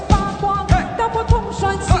起发光；打破头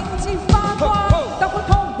栓，兴起发光；打破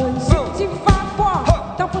头门，兴起发光；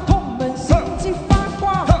打破头门，兴起发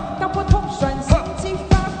光；打破头栓，兴起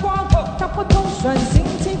发光；打破头栓，兴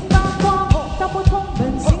起发光；打破头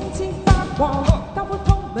门，兴起发光；打破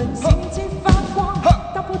头门，兴起发光；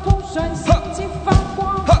打破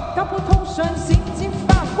转兴起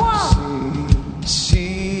发光，兴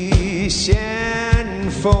起先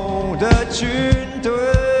锋的军队，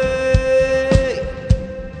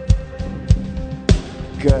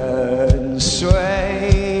跟随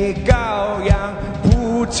羔羊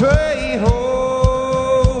不退后，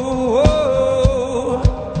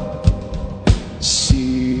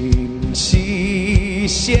兴起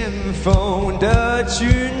先锋的军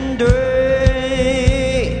队，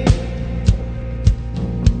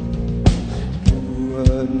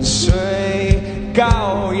跟随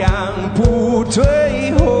羔羊不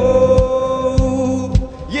退后，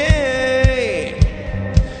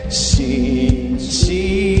兴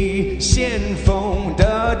起先锋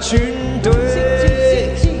的军队，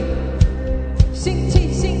兴起，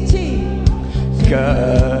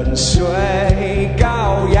跟随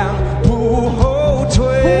羔羊不后退，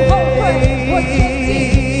我前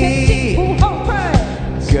进不后退，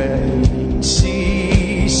跟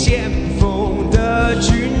起先锋的军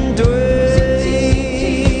队，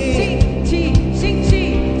兴起，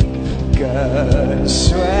跟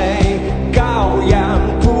随羔羊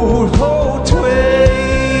不后退，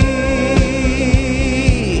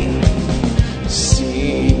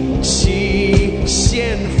兴起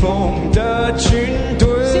先锋的军队，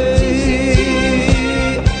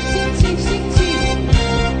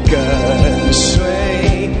跟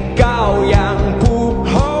随羔羊不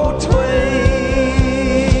后退，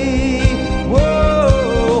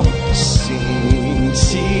兴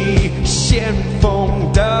起先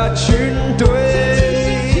锋的军队，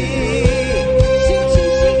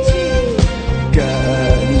跟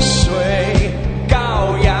随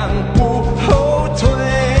羔羊不后退，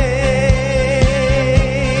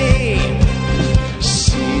兴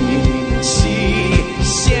起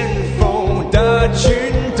先锋的军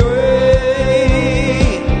队，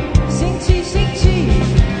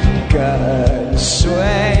跟随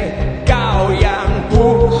羔羊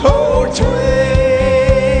不后退，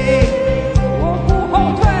我不后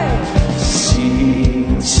退，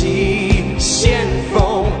兴起先锋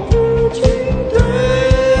的军队，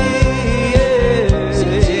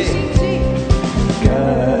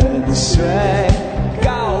跟随羔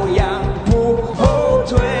羊不后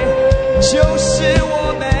退，就是我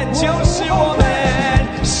们，就是我们，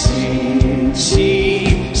兴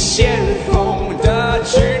起先锋的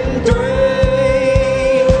军队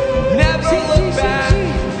，Never look back，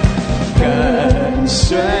跟随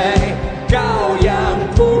羔羊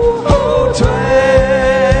不后退，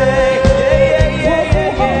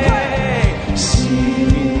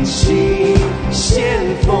兴起先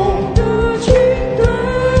锋的军队，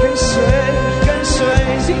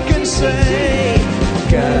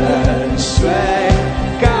跟随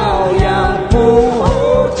羔羊不后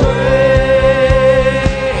退，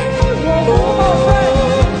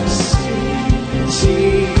兴起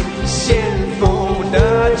先锋的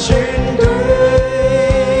军队，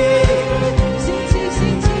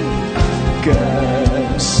跟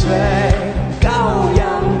随羔羊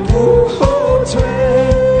不后退，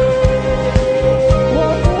我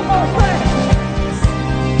不后退。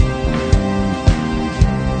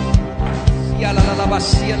呀啦啦啦吧，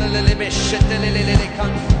西呀啦啦啦呗，神的嘞嘞嘞嘞看。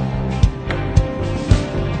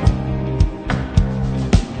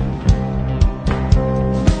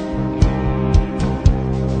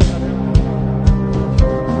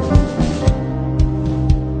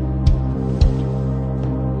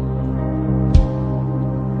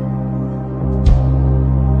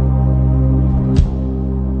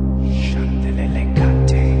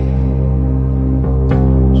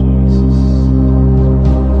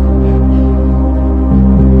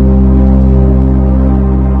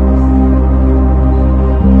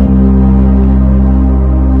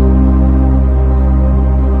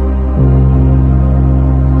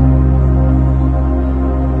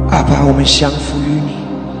阿爸，我们降服于你，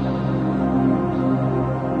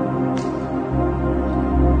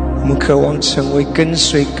我们渴望成为跟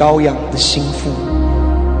随羔羊的心腹。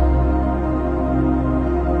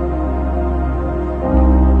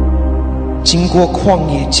经过旷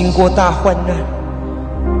野，经过大患难，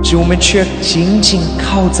主，我们却紧紧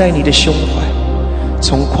靠在你的胸怀，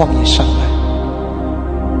从旷野上来。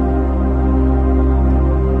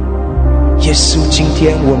耶稣，今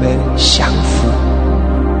天我们降服。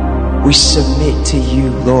We submit to you,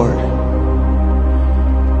 Lord.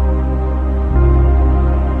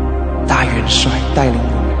 大元帅带领我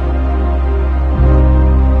们，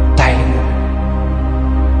带领我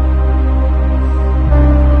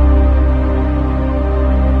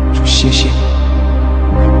们。主，谢谢你。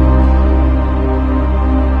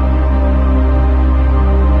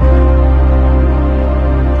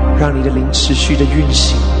让你的灵持续的运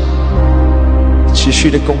行，持续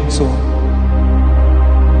的工作。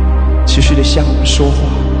持续的向我们说话。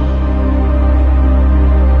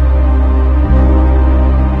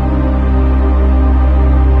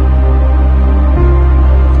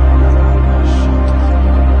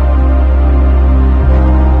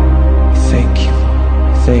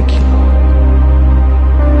Thank you, Lord.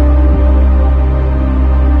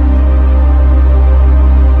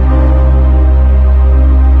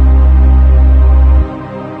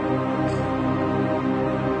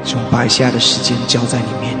 主，把下的时间交在你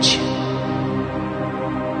面前，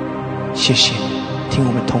谢谢你，听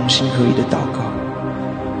我们同心合一的祷告，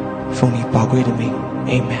奉你宝贵的名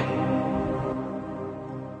 ，Amen。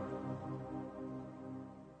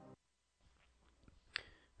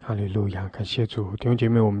哈利路亚，感谢主，弟兄姐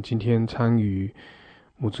妹，我们今天参与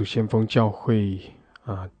慕主先锋教会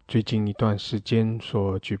最近一段时间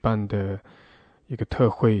所举办的一个特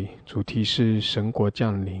会，主题是神国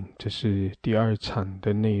降临，这是第2场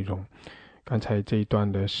的内容。刚才这一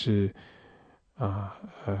段的是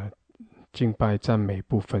敬拜赞美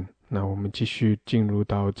部分，那我们继续进入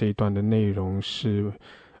到这一段的内容是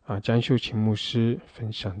江秀琴牧师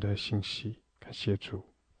分享的信息。感谢主。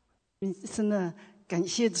真的感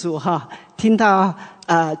谢主哈！听到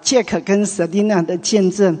Jack 跟 Selina 的见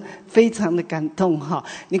证，非常的感动哈！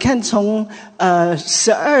你看，从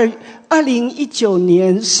2019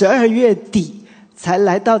年12月底才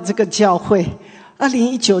来到这个教会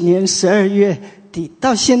，2019年12月底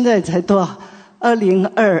到现在才多少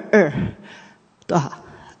？2022多少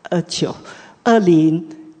？29、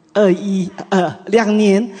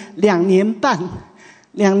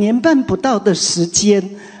20212年半不到的时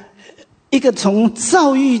间。一个从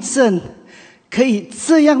躁郁症可以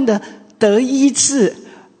这样的得医治，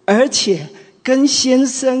而且跟先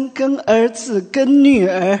生、跟儿子、跟女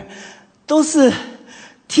儿都是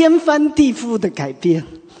天翻地覆的改变。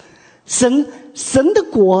神的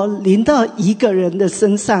国临到一个人的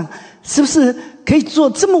身上，是不是可以做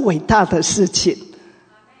这么伟大的事情？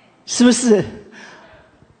是不是？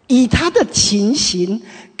以他的情形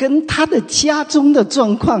跟他的家中的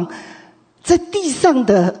状况，在地上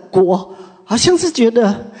的国好像是觉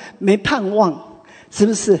得没盼望，是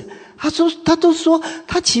不是？他都说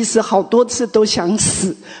他其实好多次都想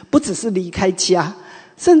死，不只是离开家，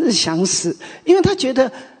甚至想死，因为他觉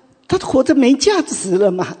得他活着没价值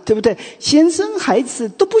了嘛，对不对？先生孩子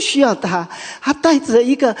都不需要他，他带着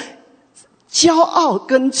一个骄傲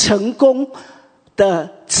跟成功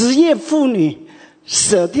的职业妇女，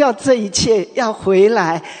舍掉这一切要回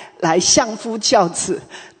来相夫教子，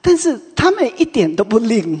但是他们一点都不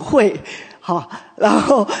领会。好，然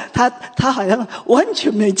后他好像完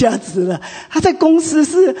全没价值了。他在公司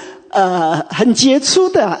是很杰出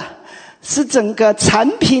的，是整个产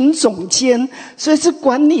品总监，所以是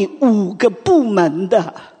管理5个部门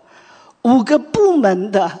的，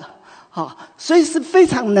好，所以是非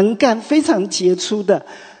常能干、非常杰出的。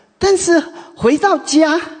但是回到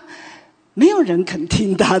家，没有人肯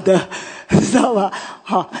听他的，知道吧？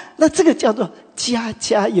好，那这个叫做家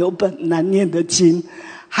家有本难念的经。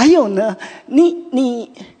还有呢，你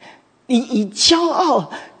以骄傲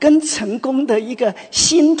跟成功的一个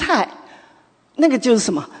心态，那个就是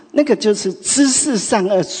什么？那个就是知识善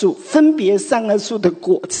恶树，分别善恶树的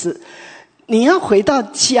果子。你要回到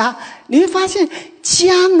家，你会发现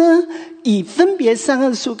家呢，以分别善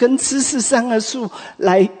恶树跟知识善恶树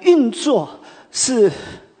来运作，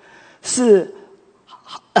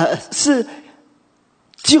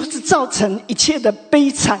就是造成一切的悲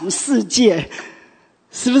惨世界。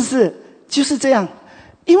是不是就是这样？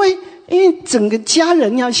因为整个家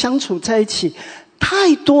人要相处在一起，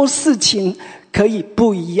太多事情可以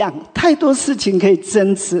不一样，太多事情可以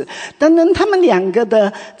争执。当然，他们2个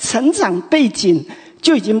的成长背景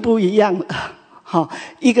就已经不一样了。好，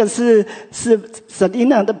一个是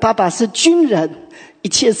Selina 的爸爸是军人，一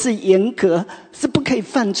切是严格，是不可以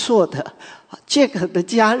犯错的。Jack 的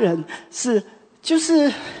家人是就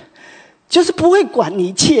是不会管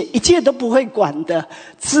一切都不会管的，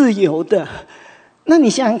自由的。那你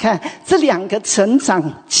想想看，这2个成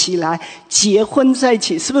长起来，结婚在一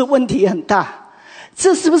起，是不是问题很大？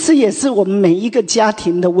这是不是也是我们每一个家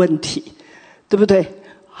庭的问题？对不对？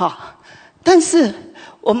好，但是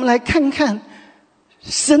我们来看看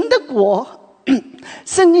神的国，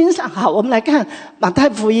圣经上好，我们来看马太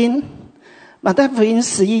福音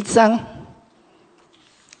11章。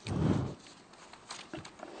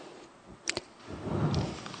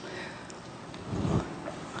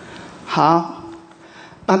好，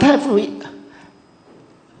马太福音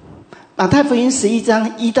11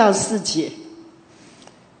章1到4节。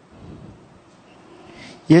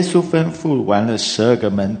耶稣吩咐完了12个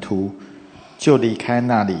门徒，就离开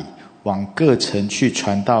那里，往各城去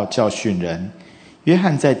传道教训人。约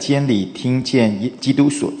翰在监里听见基督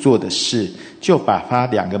所做的事，就把他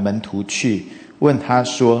2个门徒去问他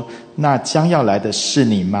说：那将要来的是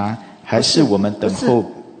你吗？还是我们等候？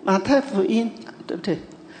马太福音，对不对？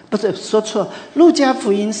不是，说错，路加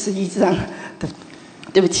福音11章，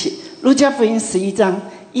对不起，路加福音11章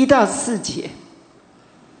1到4节。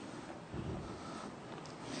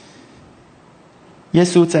耶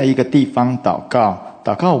稣在一个地方祷告，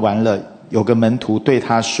祷告完了，有个门徒对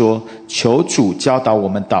他说：求主教导我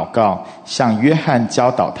们祷告，像约翰教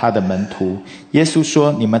导他的门徒。耶稣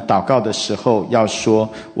说：你们祷告的时候要说：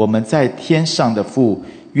我们在天上的父，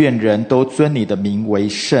愿人都尊你的名为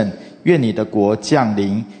圣，愿你的国降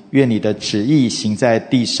临，愿你的旨意行在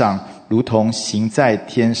地上，如同行在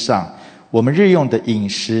天上。我们日用的饮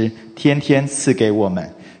食天天赐给我们，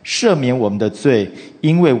赦免我们的罪，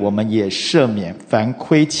因为我们也赦免凡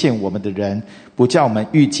亏欠我们的人，不叫我们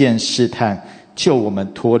遇见试探，救我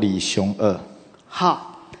们脱离凶恶。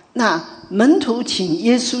好，那门徒请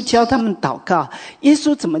耶稣教他们祷告，耶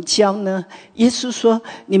稣怎么教呢？耶稣说：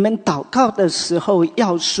你们祷告的时候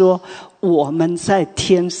要说我们在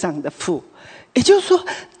天上的父。也就是说，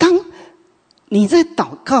当你在祷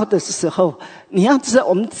告的时候，你要知道，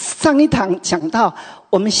我们上一堂讲到，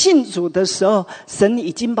我们信主的时候，神已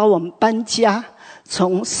经把我们搬家，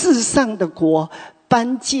从世上的国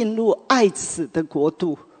搬进入爱子的国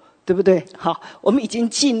度，对不对？好，我们已经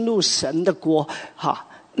进入神的国。好，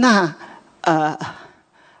那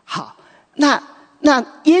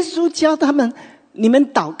耶稣教他们，你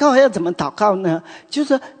们祷告要怎么祷告呢？就是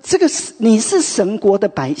说，这个你是神国的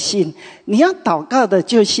百姓，你要祷告的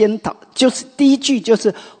就先就是第一句就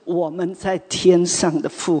是我们在天上的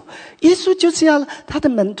父。耶稣就是要他的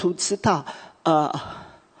门徒知道，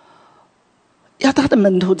要他的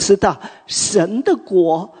门徒知道，神的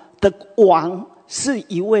国的王是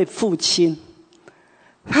一位父亲，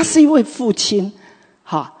他是一位父亲，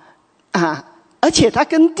好而且他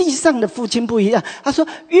跟地上的父亲不一样，他说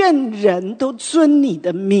愿人都尊你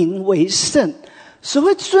的名为圣。所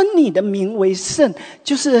谓尊你的名为圣，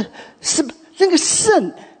就是那个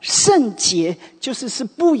圣洁，是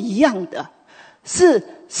不一样的，是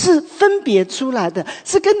分别出来的，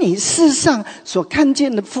是跟你世上所看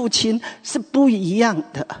见的父亲是不一样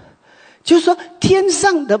的。就是说天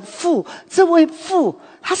上的父，这位父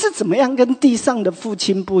他是怎么样跟地上的父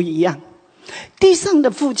亲不一样？地上的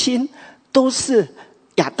父亲都是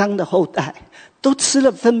亚当的后代，都吃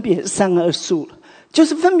了分别善恶树了，就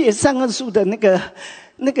是分别善恶树的那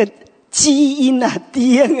个基因啊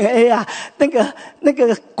DNA 啊，那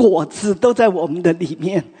个果子都在我们的里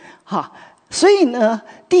面。好，所以呢，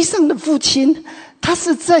地上的父亲他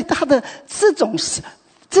是在他的这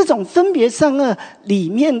种分别善恶里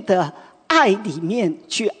面的爱里面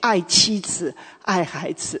去爱妻子爱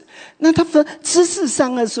孩子。那他知识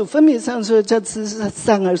善恶树，分别善恶树叫知识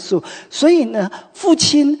善恶树。所以呢，父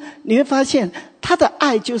亲你会发现他的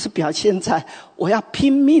爱就是表现在我要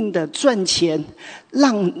拼命的赚钱，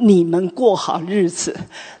让你们过好日子，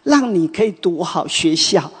让你可以读好学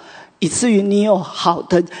校，以至于你有好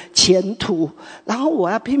的前途，然后我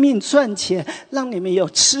要拼命赚钱，让你们有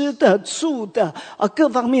吃的住的，各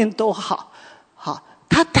方面都好。好，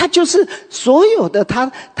他就是所有的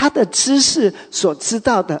他的知识所知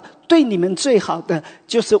道的，对你们最好的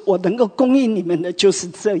就是我能够供应你们的就是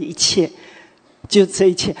这一切，就这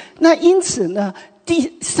一切。那因此呢，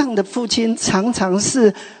地上的父亲常常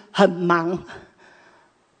是很忙，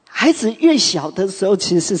孩子越小的时候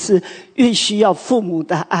其实是越需要父母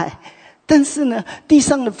的爱，但是呢，地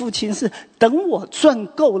上的父亲是等我赚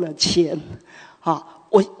够了钱，好，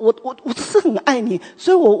我是很爱你，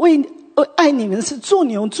所以我爱你们是做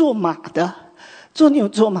牛做马的，做牛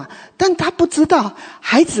做马。但他不知道，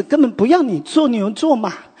孩子根本不要你做牛做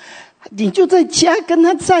马，你就在家跟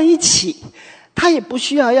他在一起，他也不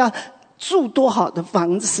需要住多好的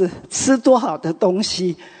房子，吃多好的东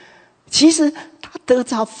西。其实他得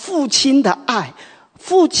着父亲的爱，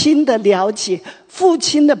父亲的了解，父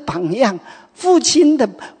亲的榜样，父亲的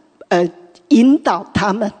引导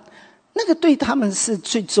他们，那个对他们是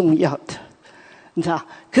最重要的，你知道。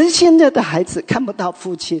可是现在的孩子看不到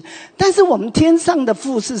父亲，但是我们天上的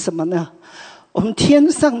父是什么呢？我们天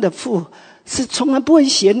上的父是从来不会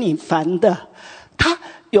嫌你烦的，他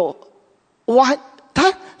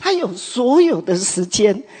有所有的时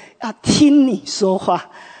间要听你说话，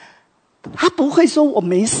他不会说我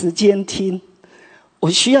没时间听，我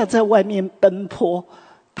需要在外面奔波。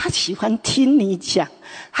他喜欢听你讲，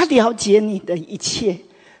他了解你的一切，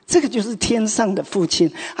这个就是天上的父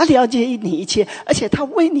亲，他了解你一切，而且他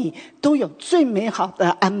为你都有最美好的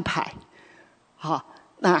安排。好，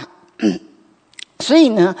那所以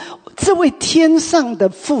呢，这位天上的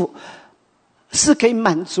父是可以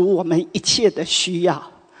满足我们一切的需要。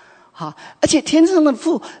好，而且天上的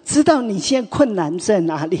父知道你现在困难在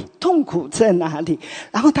哪里，痛苦在哪里，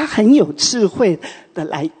然后他很有智慧的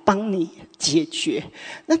来帮你解决。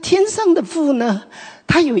那天上的父呢，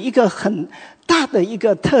他有一个很大的一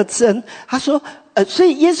个特征，他说所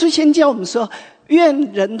以耶稣先教我们说，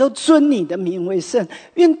愿人都尊你的名为圣，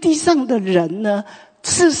愿地上的人呢，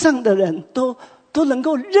世上的人都能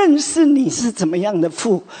够认识你是怎么样的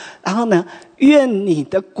父。然后呢，愿你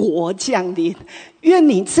的国降临，愿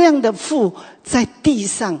你这样的父在地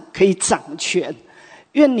上可以掌权，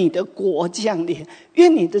愿你的国降临，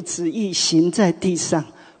愿你的旨意行在地上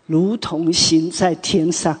如同行在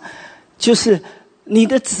天上。就是你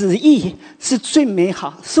的旨意是最美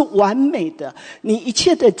好，是完美的，你一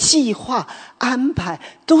切的计划安排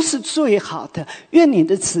都是最好的。愿你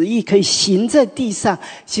的旨意可以行在地上，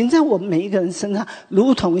行在我们每一个人身上，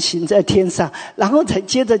如同行在天上。然后才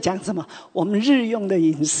接着讲什么，我们日用的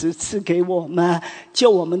饮食赐给我们，救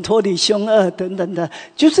我们脱离凶恶等等的。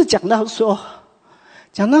就是讲到说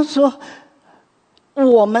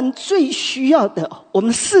我们最需要的，我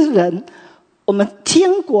们世人，我们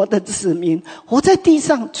天国的子民活在地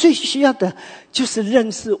上最需要的就是认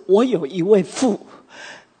识我有一位父，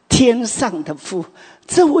天上的父。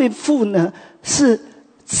这位父呢，是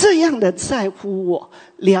这样的在乎我，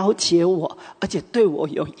了解我，而且对我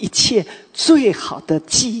有一切最好的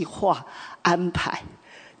计划安排。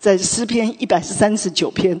在诗篇139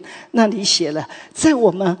篇那里写了，在我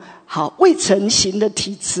们未成形的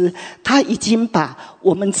体质，他已经把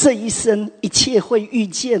我们这一生一切会遇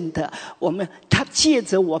见的，他借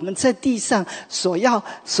着我们在地上所要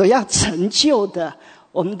成就的，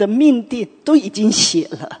我们的命定都已经写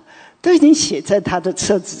了，都已经写在他的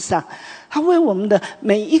册子上。他为我们的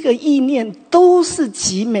每一个意念都是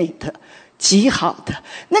极美的，极好的。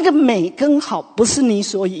那个美跟好不是你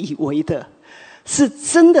所以为的，是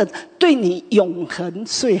真的对你永恒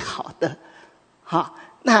最好的。好，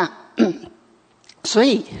那所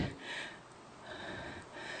以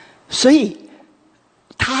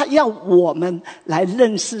他要我们来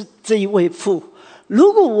认识这一位父。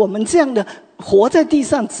如果我们这样的活在地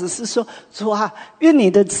上，只是说主啊，愿你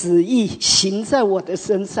的旨意行在我的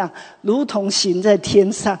身上，如同行在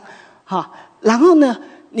天上。好，然后呢，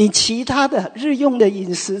你其他的日用的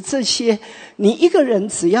饮食这些，你一个人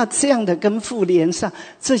只要这样的跟父连上，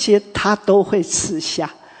这些他都会赐下，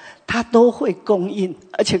他都会供应，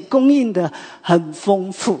而且供应的很丰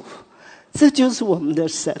富。这就是我们的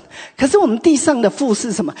神。可是我们地上的父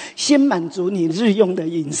是什么？先满足你日用的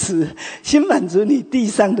饮食，先满足你地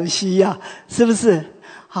上的需要，是不是？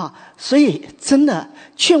好，所以真的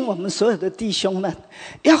劝我们所有的弟兄们，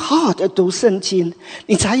要好好的读圣经，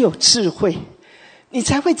你才有智慧，你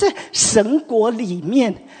才会在神国里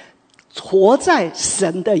面活在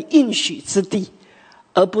神的应许之地，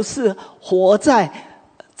而不是活在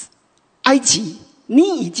埃及。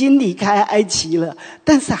你已经离开埃及了，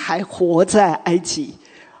但是还活在埃及。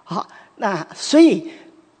好，那所以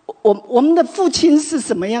我们的父亲是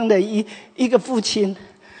什么样的一个父亲？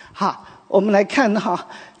好，我们来看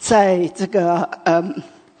在这个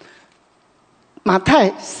马太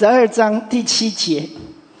12章第7节，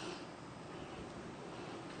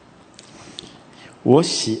我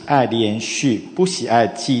喜爱连续，不喜爱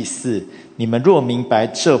祭祀。你们若明白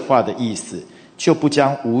这话的意思，就不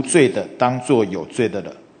将无罪的当作有罪的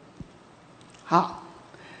了。好，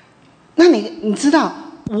那你知道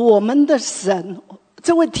我们的神，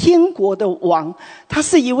这位天国的王，他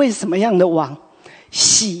是一位什么样的王？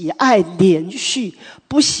喜爱连续，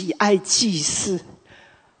不喜爱祭祀。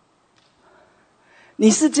你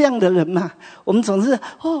是这样的人吗？我们总是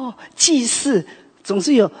祭祀，总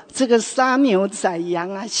是有这个杀牛宰羊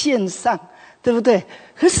啊，献上，对不对？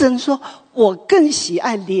可是神说，我更喜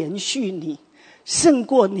爱连续你，胜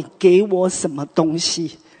过你给我什么东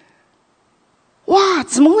西。哇，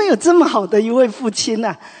怎么会有这么好的一位父亲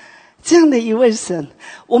啊？这样的一位神。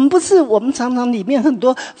我们常常里面很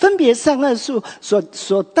多分别善恶树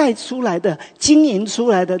所带出来的，经营出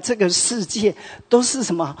来的这个世界，都是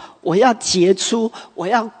什么？我要杰出，我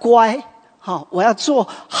要乖，我要做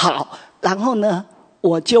好，然后呢，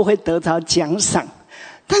我就会得到奖赏。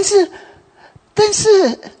但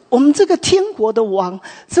是我们这个天国的王，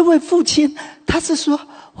这位父亲，他是说，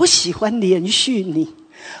我喜欢连续你。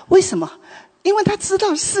为什么？因为他知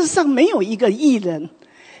道世上没有一个义人，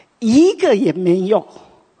一个也没有，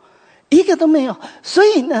一个都没有。所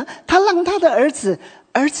以呢，他让他的儿子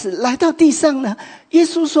来到地上呢。耶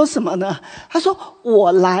稣说什么呢？他说，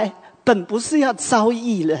我来本不是要招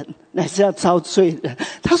义人，乃是要招罪人。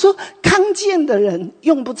他说，康健的人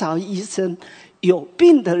用不着医生，有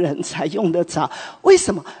病的人才用得着。为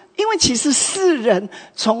什么？因为其实世人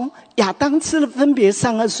从亚当吃了分别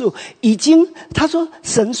善恶树，已经他说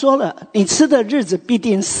神说了，你吃的日子必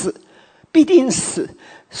定死，必定死。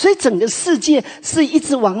所以整个世界是一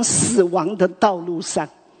直往死亡的道路上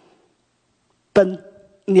奔，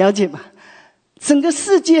你了解吗？整个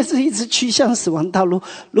世界是一直趋向死亡道路。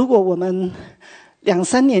如果我们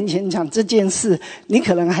2-3年前讲这件事，你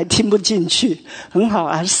可能还听不进去，很好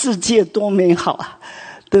啊，世界多美好啊，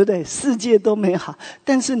对不对？世界多美好。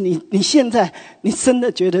但是你现在你真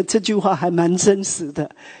的觉得这句话还蛮真实的。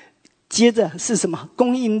接着是什么？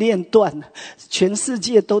供应链断了，全世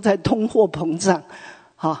界都在通货膨胀，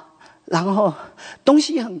然后东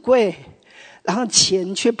西很贵，然后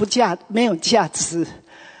钱却没有价值，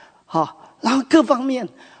然后各方面，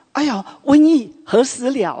哎呀，瘟疫何时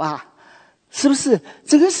了啊？是不是？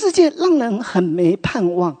整个世界让人很没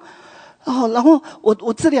盼望。然后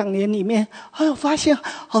我这2年里面，发现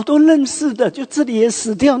好多认识的，就这里也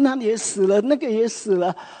死掉，那里也死了，那个也死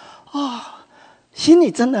了，心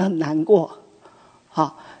里真的很难过。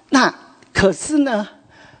那可是呢，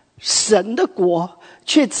神的国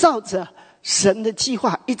却照着神的计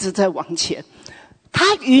划一直在往前。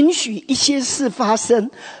他允许一些事发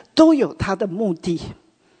生，都有他的目的。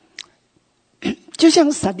就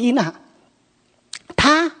像萨丽娜，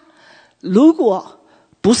她如果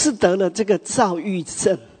不是得了这个躁郁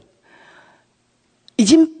症，已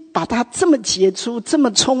经把她这么杰出、这么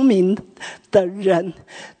聪明的人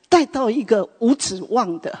带到一个无指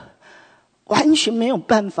望的、完全没有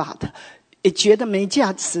办法的、也觉得没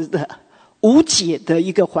价值的、无解的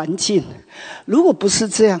一个环境。如果不是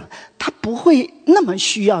这样，他不会那么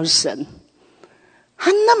需要神。他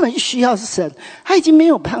那么需要神，他已经没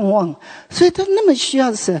有盼望，所以他那么需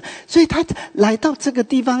要神，所以他来到这个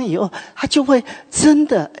地方以后，他就会真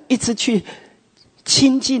的一直去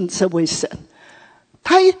亲近这位神。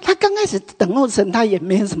他刚开始等候神，他也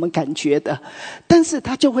没有什么感觉的，但是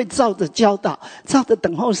他就会照着教导，照着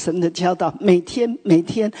等候神的教导，每天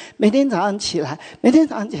早上起来，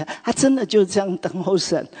他真的就这样等候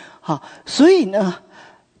神。所以呢，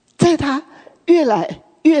在他越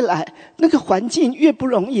来那个环境越不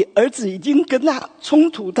容易，儿子已经跟他冲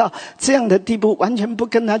突到这样的地步，完全不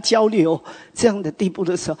跟他交流这样的地步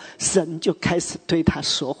的时候，神就开始对他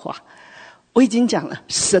说话。我已经讲了，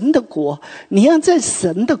神的国，你要在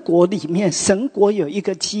神的国里面，神国有一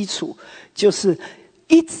个基础，就是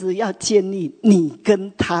一直要建立你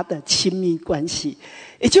跟他的亲密关系。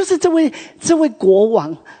也就是这位国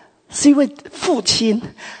王是一位父亲，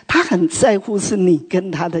他很在乎是你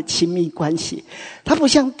跟他的亲密关系。他不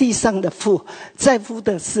像地上的父，在乎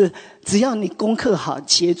的是只要你功课好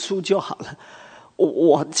杰出就好了，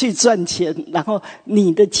我去赚钱，然后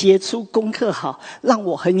你的杰出功课好，让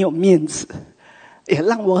我很有面子，也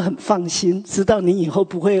让我很放心，知道你以后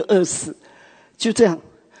不会饿死，就这样。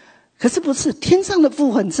可是不是，天上的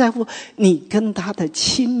父很在乎你跟他的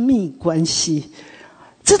亲密关系。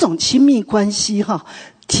这种亲密关系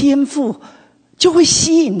天父就会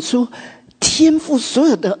吸引出天父所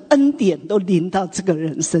有的恩典都临到这个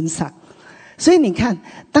人身上。所以你看，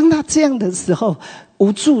当他这样的时候，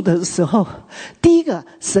无助的时候，第一个，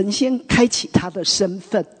神先开启他的身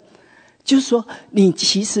份，就是说你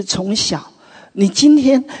其实从小，你今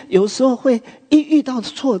天有时候会一遇到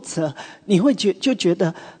挫折，你会就觉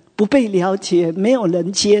得不被了解，没有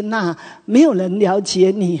人接纳，没有人了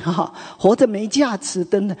解你，活得没价值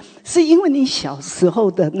等等，是因为你小时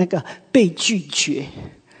候的那个被拒绝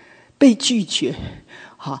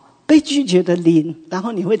的灵，然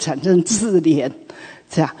后你会产生自怜，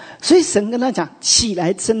这样。所以神跟他讲，起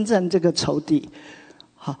来征战这个仇敌，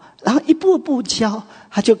然后一步步教，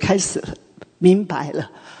他就开始明白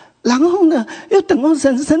了。然后呢，又等候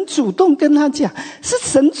神，神主动跟他讲，是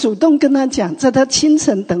神主动跟他讲，在他清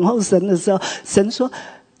晨等候神的时候，神说：“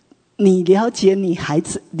你了解你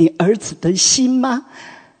儿子的心吗？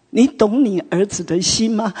你懂你儿子的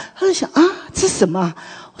心吗？”他就想这什么？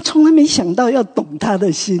我从来没想到要懂他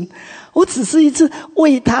的心，我只是一直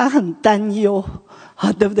为他很担忧。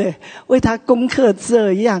对不对？为他功课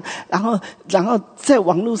这样，然后在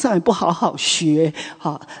网络上也不好好学，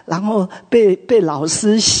然后被老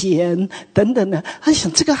师嫌等等的。他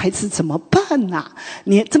想这个孩子怎么办啊？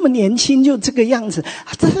你这么年轻就这个样子，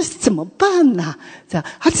这怎么办啊？这样，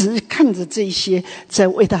他只是看着这些在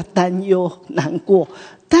为他担忧难过，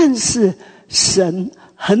但是神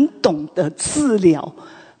很懂得治疗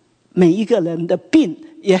每一个人的病，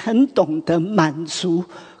也很懂得满足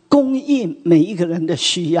供应每一个人的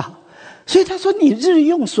需要。所以他说，你日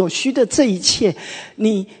用所需的这一切，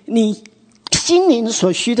你心灵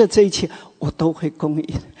所需的这一切，我都会供应。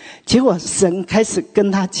结果神开始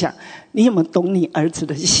跟他讲，你有没有懂你儿子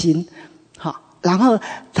的心？然后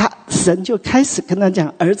神就开始跟他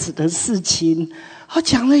讲儿子的事情。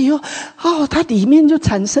讲了以后，他里面就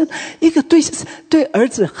产生一个对儿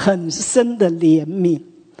子很深的怜悯，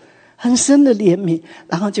很深的怜悯，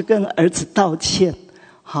然后就跟儿子道歉，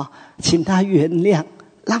请他原谅，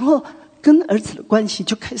然后跟儿子的关系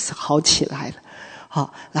就开始好起来了。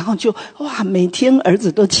然后就每天儿子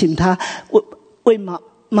都请他为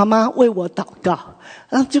妈妈为我祷告，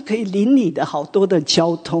然后就可以邻里的好多的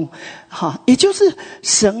交通。也就是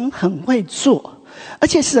神很会做，而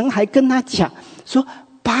且神还跟他讲说，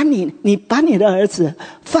你把你的儿子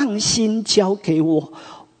放心交给我，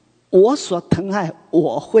我所疼爱，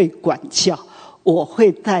我会管教，我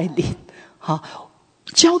会带领。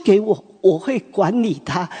交给我，我会管理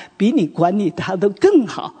他，比你管理他都更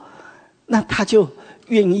好。那他就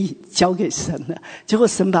愿意交给神了。结果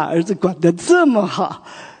神把儿子管得这么好，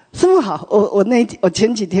这么好。我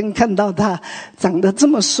前几天看到他长得这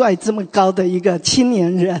么帅、这么高的一个青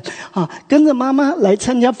年人，跟着妈妈来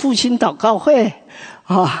参加复兴祷告会，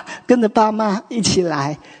跟着爸妈一起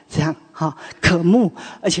来，这样渴慕，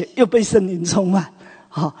而且又被圣灵充满，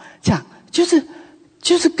这样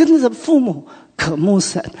就是跟着父母渴慕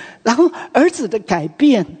神。然后儿子的改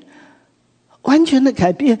变，完全的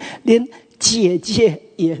改变，连姐姐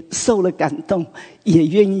也受了感动，也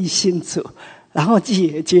愿意信主。然后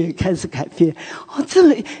姐姐开始改变，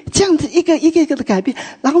这样子一个一个的改变。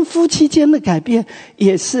然后夫妻间的改变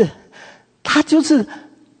也是，他就是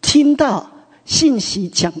听到信息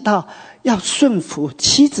讲到要顺服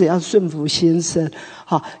妻子，要顺服先生。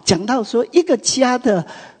讲到说一个家的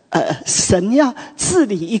神要治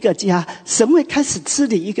理一个家，神会开始治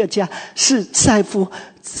理一个家，是在乎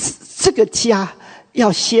这个家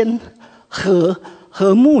要先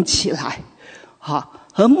和睦起来，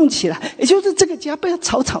和睦起来，也就是这个家不要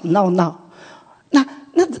吵吵闹闹。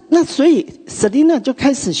那所以 Selina 就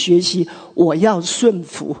开始学习，我要顺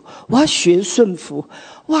服，我要学顺服。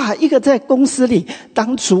一个在公司里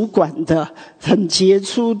当主管的，很杰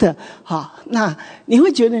出的，那你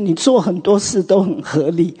会觉得你做很多事都很合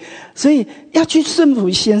理，所以要去顺服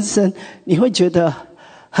先生，你会觉得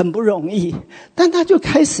很不容易。但他就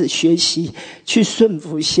开始学习去顺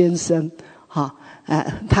服先生，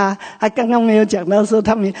他刚刚没有讲到说，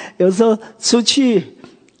他们有时候出去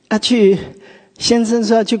先生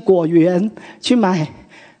说要去果园去买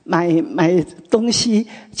东西，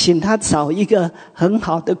请他找一个很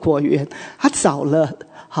好的果园。他找了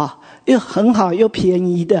又很好又便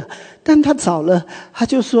宜的，但他找了，他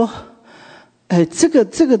就说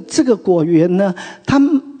这个果园呢，他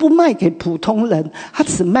不卖给普通人，他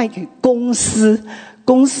只卖给公司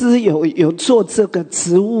有做这个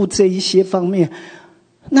植物这一些方面。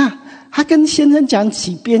那他跟先生讲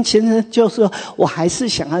几遍，先生就说我还是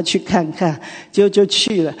想要去看看，就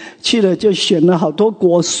去了就选了好多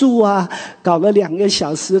果树啊，搞了2个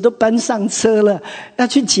小时都搬上车了，要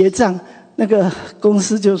去结账。那个公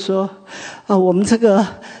司就说我们这个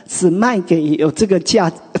只卖给有这个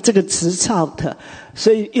执照的，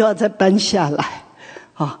所以又要再搬下来。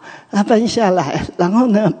搬下来，然后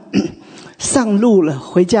呢上路了，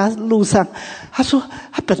回家路上他说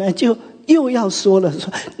他本来就又要说了，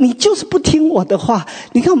说你就是不听我的话，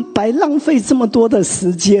你看我们白浪费这么多的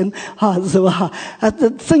时间是吧？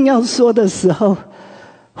正要说的时候，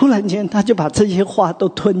忽然间他就把这些话都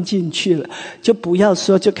吞进去了，就不要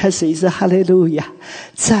说，就开始一直哈利路亚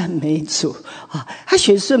赞美主他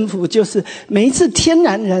学顺服，就是每一次天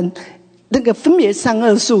然人那个分别善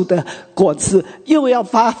恶树的果子又要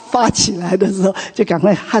发起来的时候，就赶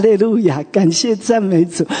快哈利路亚，感谢赞美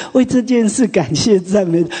主，为这件事感谢赞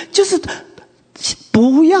美主，就是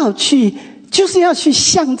不要去，就是要去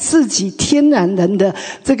向自己天然人的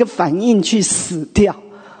这个反应去死掉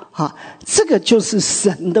这个就是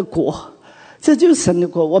神的国，这就是神的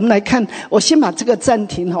国。我们来看，我先把这个暂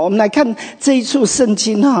停我们来看这一处圣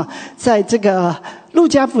经在这个路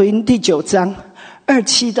加福音第9章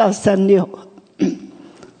27到36。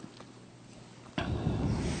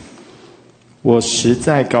我实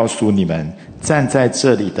在告诉你们，站在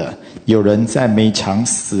这里的有人在每场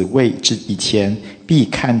死位之以前必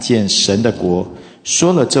看见神的国。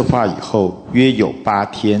说了这话以后，约有8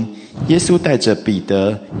天，耶稣带着彼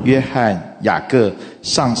得、约翰、雅各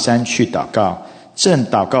上山去祷告。正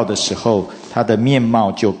祷告的时候，他的面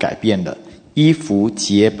貌就改变了，衣服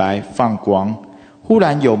洁白放光。忽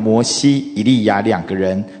然有摩西、以利亚2个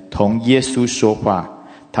人同耶稣说话，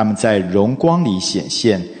他们在荣光里显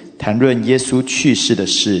现，谈论耶稣去世的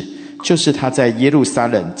事，就是他在耶路撒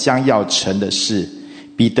冷将要成的事。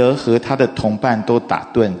彼得和他的同伴都打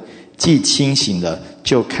盹，既清醒了，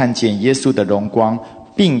就看见耶稣的荣光，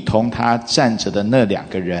并同他站着的那2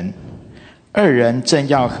个人。二人正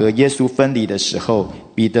要和耶稣分离的时候，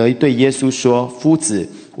彼得对耶稣说：夫子，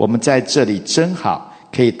我们在这里真好，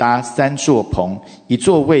可以搭3座棚，一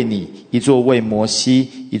座为你，一座为摩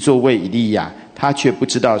西，一座为以利亚。他却不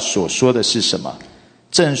知道所说的是什么。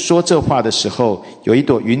正说这话的时候，有一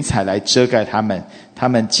朵云彩来遮盖他们，他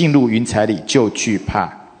们进入云彩里就惧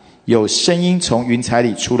怕。有声音从云彩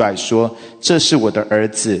里出来说：这是我的儿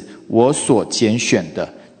子，我所拣选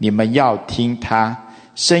的，你们要听他。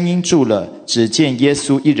声音住了，只见耶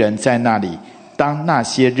稣一人在那里。当那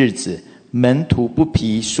些日子，门徒不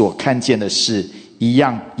皮所看见的事，一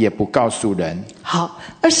样也不告诉人。好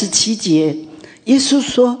，27节，耶稣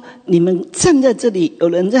说：你们站在这里，有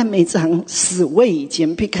人在每场死位以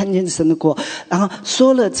前必看见神的国。然后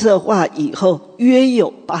说了这话以后，约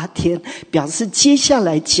有8天，表示接下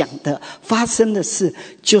来讲的发生的事，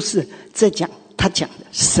就是在讲他讲的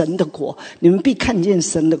神的国，你们必看见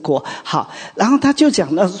神的国。好，然后他就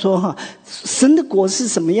讲到说神的国是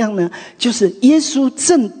什么样呢？就是耶稣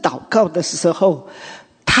正祷告的时候，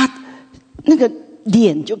他那个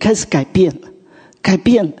脸就开始改变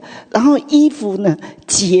了，然后衣服呢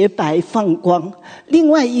洁白放光。另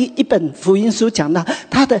外一本福音书讲到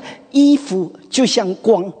他的衣服就像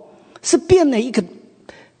光，是变了一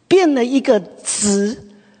个质，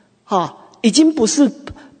已经不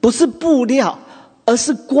是布料，而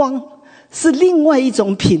是光，是另外一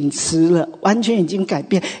种品质了，完全已经改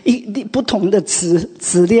变，不同的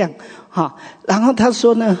质量。然后他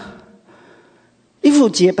说呢，衣服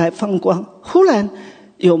洁白放光，忽然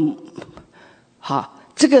有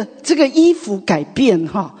这个衣服改变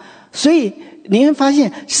所以你会发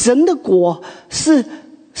现神的国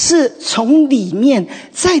是从里面，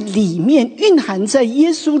在里面蕴含在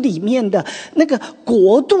耶稣里面的那个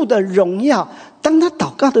国度的荣耀，当他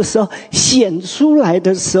祷告的时候显出来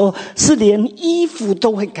的时候，是连衣服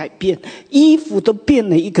都会改变，衣服都变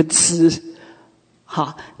了一个质。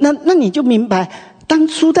好，那你就明白，当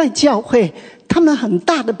初在教会他们很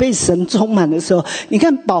大的被神充满的时候，你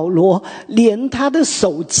看保罗连他的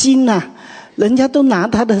手巾人家都拿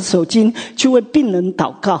他的手巾去为病人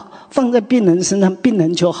祷告，放在病人身上，病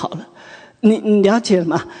人就好了。你了解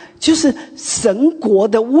吗？就是神国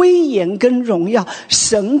的威严跟荣耀，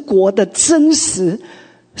神国的真实，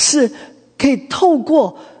是可以透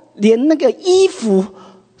过连那个衣服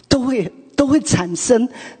都会产生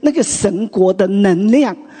那个神国的能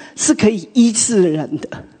量，是可以医治人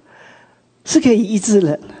的，是可以医治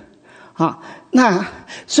人。那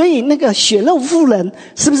所以那个血肉妇人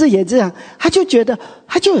是不是也这样？他就觉得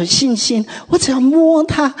他就有信心，我只要摸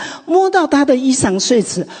到他的衣裳穗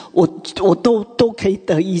子，我都可以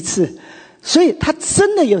得医治。所以他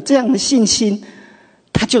真的有这样的信心，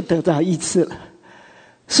他就得到医治了。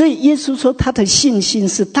所以耶稣说他的信心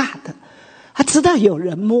是大的，他知道有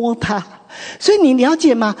人摸他。所以你了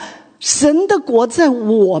解吗？神的国在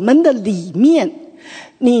我们的里面，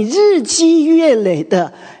你日积月累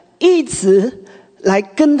的一直来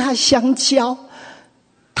跟他相交，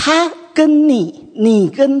他跟你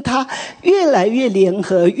跟他越来越联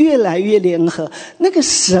合，越来越联合，那个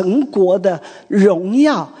神国的荣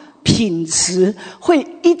耀品质会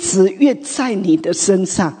一直越在你的身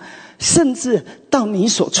上，甚至到你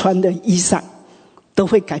所穿的衣裳都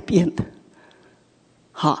会改变的。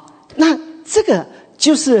好，那这个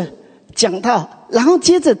就是讲到，然后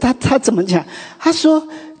接着他怎么讲？他说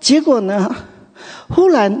结果呢，忽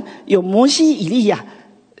然有摩西以利亚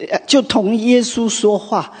就同耶稣说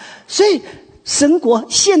话。所以神国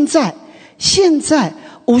现在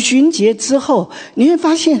五旬节之后，你会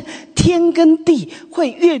发现天跟地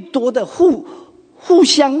会越多的互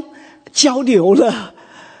相交流了，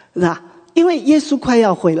是吧？因为耶稣快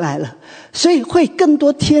要回来了，所以会更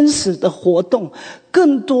多天使的活动，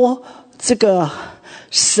更多这个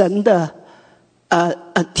神的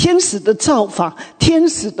天使的造访，天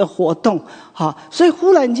使的活动。好，所以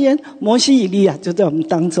忽然间摩西以利亚就在我们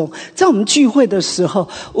当中。在我们聚会的时候，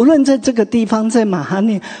无论在这个地方，在马哈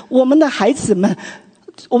念，我们的孩子们，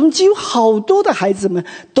我们几乎好多的孩子们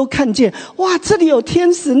都看见，哇，这里有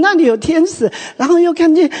天使，那里有天使，然后又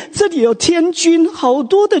看见这里有天军，好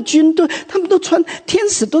多的军队，他们都天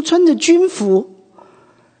使都穿着军服，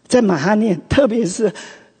在马哈念，特别是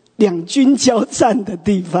两军交战的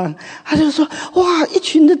地方，他就说，哇，一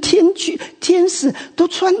群的天使都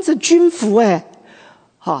穿着军服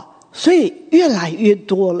好，所以越来越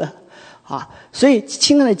多了。所以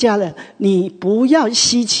亲爱的家人，你不要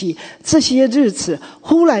稀奇这些日子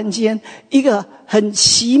忽然间一个很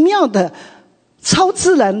奇妙的超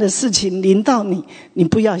自然的事情临到你，你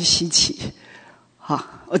不要稀奇。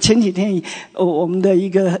我前几天我们的一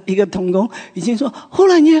个同工已经说，忽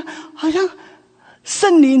然间好像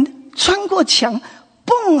圣灵穿过墙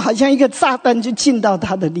嘣，好像一个炸弹就进到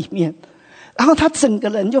他的里面，然后他整个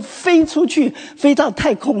人就飞出去，飞到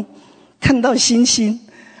太空，看到星星，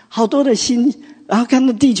好多的星，然后看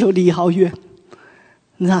到地球离好远，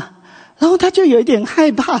你知道？然后他就有一点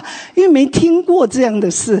害怕，因为没听过这样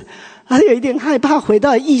的事，他有一点害怕，回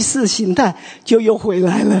到意识形态就又回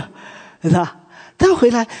来了，知道？但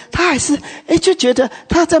回来他还是就觉得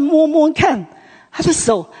他在摸摸看，他的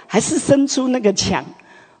手还是伸出那个墙，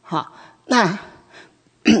好，那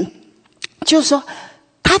就是说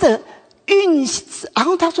他的然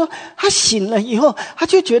后他说他醒了以后，他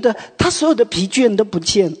就觉得他所有的疲倦都不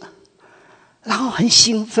见了，然后很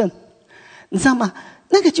兴奋，你知道吗？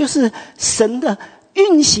那个就是神的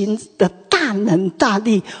运行的大能大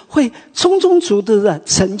力，会充充足足的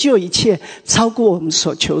成就一切，超过我们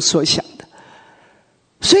所求所想的。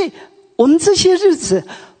所以我们这些日子，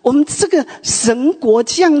我们这个神国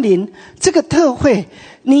降临这个特会，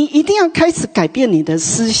你一定要开始改变你的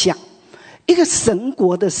思想，一个神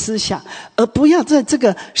国的思想，而不要在这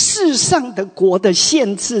个世上的国的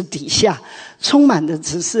限制底下，充满的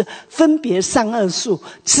只是分别善恶树、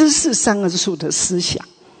知识善恶树的思想。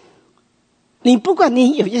你不管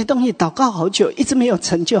你有些东西祷告好久一直没有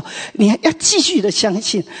成就，你要继续的相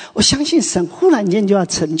信，我相信神忽然间就要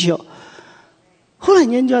成就，忽然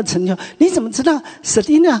间就要成就。你怎么知道舍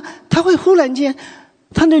蒂娜她会忽然间，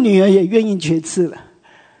她的女儿也愿意决志了，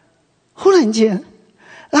忽然间，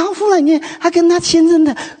然后忽然间她跟她先生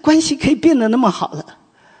的关系可以变得那么好了，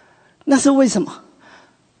那是为什么？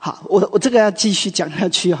好，我这个要继续讲下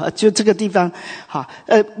去哈，就这个地方，好，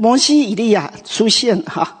摩西以利亚出现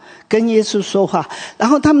哈，跟耶稣说话，然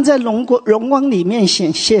后他们在荣光里面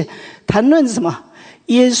显现，谈论什么？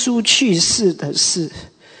耶稣去世的事。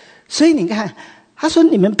所以你看，他说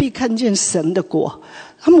你们必看见神的国。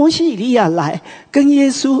摩西以利亚来跟耶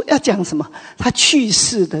稣要讲什么？他去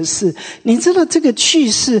世的事。你知道这个去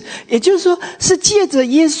世，也就是说是借着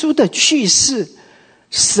耶稣的去世，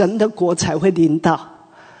神的国才会临到。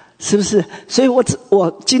是不是？所以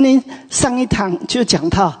我今天上一堂就讲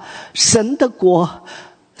到，神的国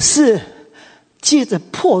是借着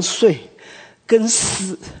破碎跟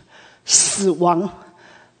死亡，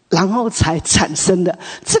然后才产生的。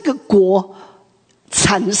这个国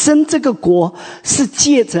产生，这个国是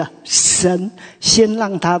借着神先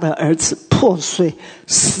让他的儿子破碎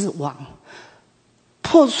死亡，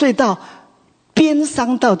破碎到鞭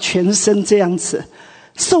伤到全身这样子，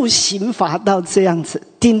受刑罚到这样子，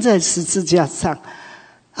钉在十字架上，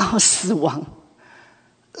然后死亡，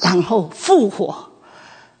然后复活。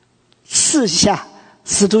赐下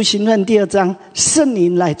使徒行传2章，圣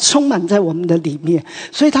灵来充满在我们的里面。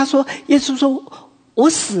所以他说，耶稣说，我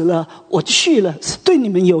死了，我去了，是对你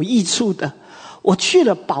们有益处的。我去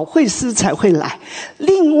了，保惠师才会来，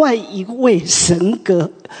另外一位神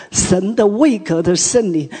的位格的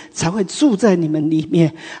圣灵才会住在你们里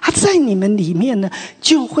面。他在你们里面呢，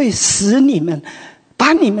就会使你们，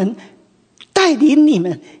把你们带领你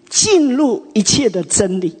们进入一切的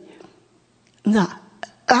真理，你知道，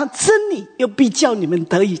然后真理又必叫你们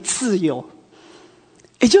得以自由。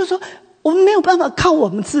也就是说，我们没有办法靠我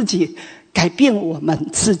们自己改变我们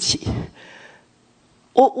自己，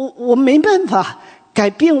我没办法改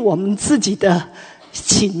变我们自己的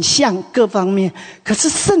倾向各方面，可是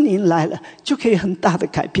圣灵来了就可以很大的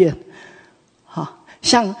改变。好，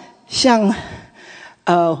像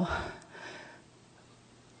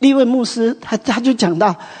利未牧师他就讲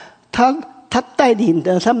到，他带领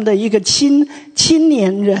的他们的一个青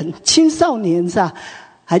年人、青少年是吧？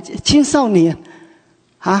还青少年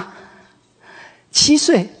啊，7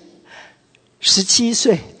岁、17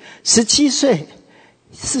岁、17岁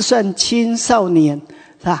是算青少年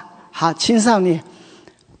是吧？好，青少年，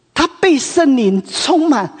他被圣灵充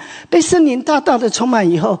满，被圣灵大大的充满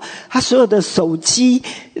以后，他所有的手机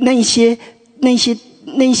那些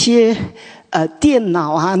电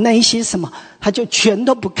脑啊，那一些什么，他就全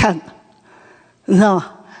都不看了，你知道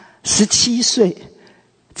吗？17岁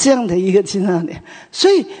这样的一个青少年，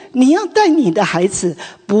所以你要带你的孩子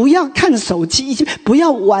不要看手机，不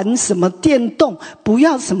要玩什么电动，不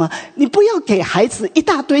要什么，你不要给孩子一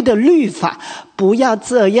大堆的律法，不要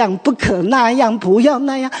这样，不可那样，不要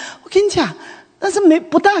那样。我跟你讲，那是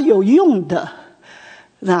不大有用的，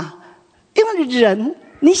那因为人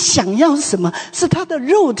你想要什么，是他的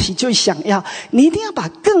肉体就想要，你一定要把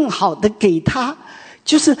更好的给他，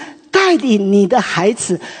就是带领你的孩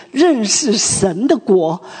子认识神的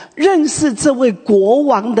国，认识这位国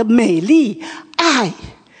王的美丽爱，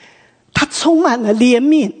他充满了怜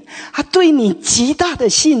悯，他对你极大的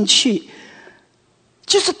兴趣，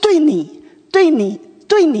就是对你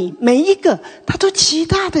每一个他都极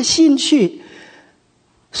大的兴趣。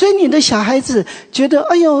所以你的小孩子觉得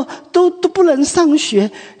哎呦都不能上学，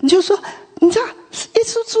你就说你知道耶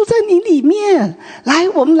稣住在你里面，来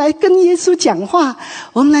我们来跟耶稣讲话，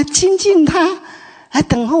我们来亲近他，来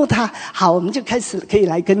等候他。好，我们就开始可以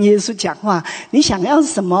来跟耶稣讲话。你想要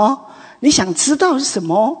什么？你想知道什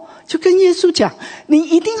么？就跟耶稣讲。你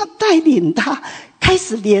一定要带领他开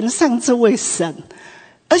始连上这位神，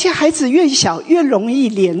而且孩子越小越容易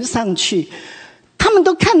连上去，他们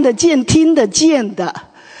都看得见听得见的，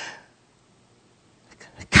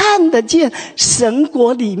看得见神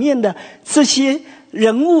国里面的这些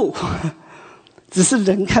人物，只是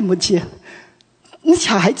人看不见。那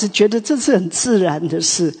小孩子觉得这是很自然的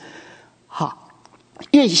事，好，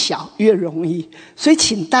越小越容易。所以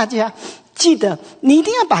请大家记得，你一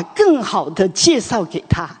定要把更好的介绍给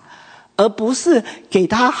他，而不是给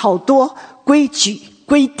他好多规矩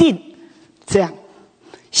规定，这样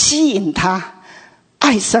吸引他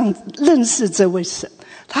爱上认识这位神，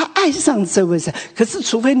他爱上这位神。可是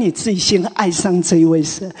除非你自己先爱上这一位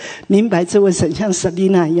神，明白这位神，像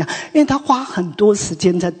Selina 一样，因为他花很多时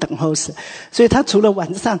间在等候神，所以他除了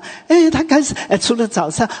晚上他开始除了早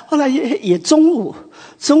上，后来也中午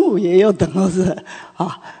也有等候神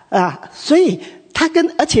所以他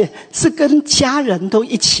而且是跟家人都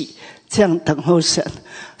一起这样等候神，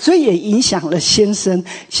所以也影响了先生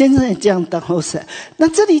也这样等候神。那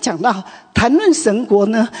这里讲到谈论神国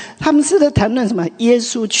呢，他们是在谈论什么？耶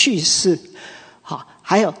稣去世。好，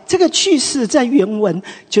还有这个去世在原文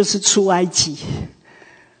就是出埃及，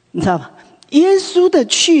你知道吗？耶稣的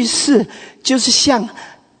去世就是像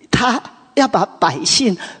他要把百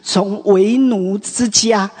姓从为奴之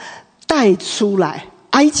家带出来。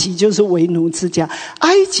埃及就是为奴之家，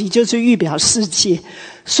埃及就是预表世界。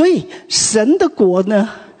所以神的国呢，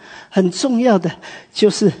很重要的就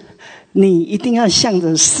是你一定要向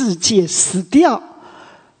着世界死掉。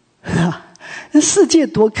那世界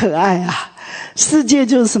多可爱啊！世界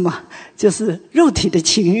就是什么？就是肉体的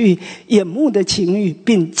情欲、眼目的情欲，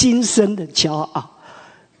并今生的骄傲。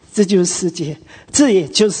这就是世界，这也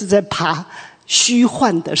就是在爬虚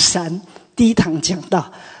幻的山。第一堂讲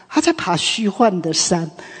到他在爬虚幻的山，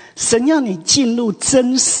神要你进入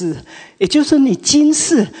真实，也就是说你今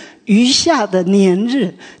世余下的年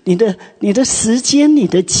日，你的时间、你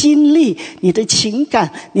的精力、你的情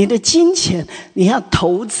感、你的金钱，你要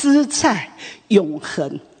投资在永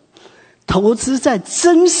恒，投资在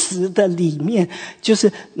真实的里面，就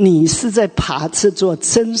是你是在爬这座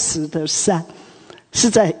真实的山，是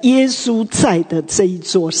在耶稣在的这一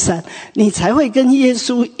座山，你才会跟耶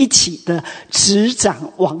稣一起的执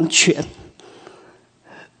掌王权。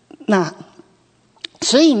那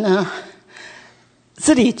所以呢，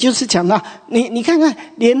这里就是讲到你看看，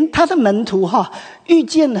连他的门徒遇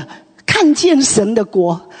见了看见神的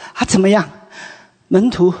国，他怎么样？门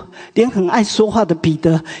徒连很爱说话的彼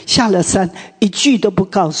得下了山，一句都不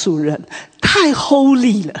告诉人，太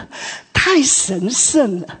holy 了，太神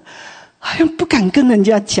圣了，好像不敢跟人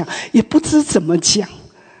家讲，也不知怎么讲，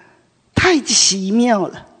太奇妙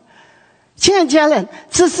了。亲爱的家人，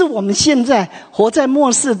这是我们现在活在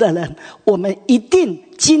末世的人，我们一定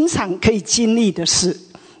经常可以经历的事，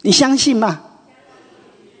你相信吗？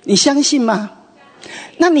你相信吗？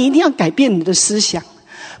那你一定要改变你的思想，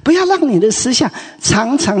不要让你的思想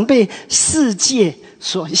常常被世界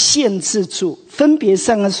所限制住，分别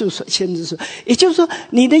善恶树所限制住。也就是说，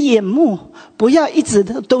你的眼目不要一直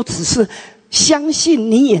都只是相信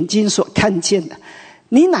你眼睛所看见的，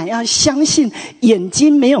你乃要相信眼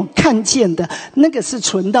睛没有看见的，那个是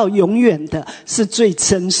存到永远的，是最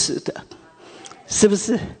真实的，是不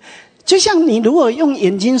是？就像你如果用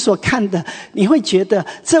眼睛所看的，你会觉得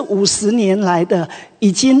这50年来的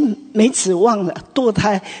已经没指望了，堕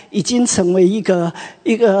胎已经成为一个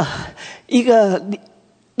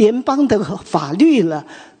联邦的法律了，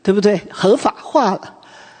对不对？合法化了。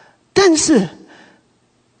但是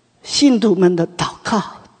信徒们的祷告，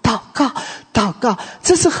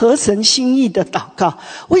这是合神心意的祷告。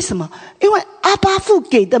为什么？因为阿爸父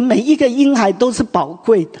给的每一个婴孩都是宝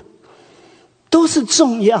贵的，都是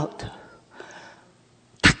重要的。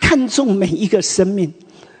他看重每一个生命，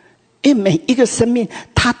因为每一个生命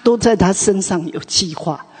他都在他身上有计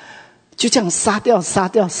划，就这样杀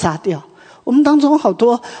掉。我们当中好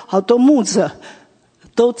多牧者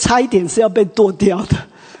都差一点是要被剁掉的，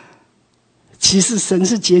其实神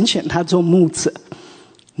是拣选他做牧者，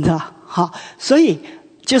你知道？好，所以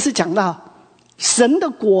就是讲到神的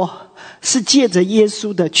国是借着耶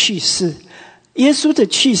稣的去世，耶稣的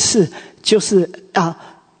去世就是要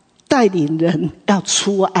带领人要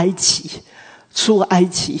出埃及。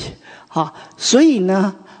好，所以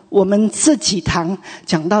呢，我们这几堂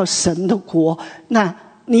讲到神的国，那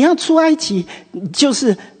你要出埃及，就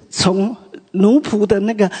是从奴仆的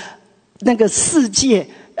那个世界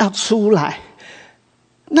要出来。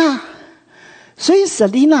那所以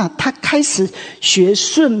Selina 她开始学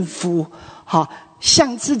顺服，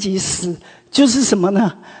向自己死，就是什么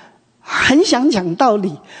呢？很想讲道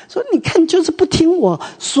理，说你看就是不听我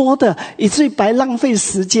说的，以至于白浪费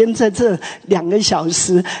时间在这2个小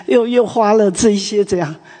时，又花了这一些这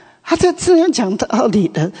样。他在这样讲道理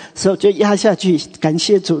的时候就压下去，感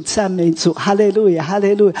谢主，赞美主，哈利路亚，哈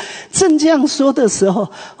利路亚。正这样说的时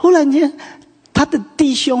候，忽然间他的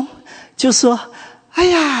弟兄就说：哎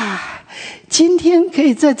呀，今天可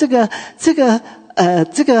以在这个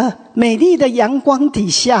美丽的阳光底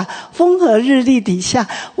下，风和日丽底下，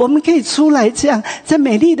我们可以出来这样在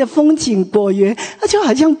美丽的风景果园，那就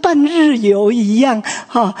好像半日游一样，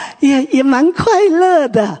也蛮快乐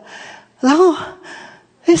的。然后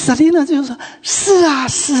Selina 就说：是啊，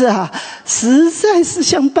实在是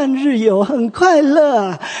像半日游，很快乐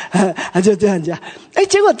啊。他就这样讲。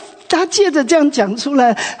结果他接着这样讲出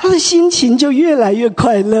来，他的心情就越来越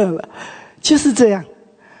快乐了，就是这样。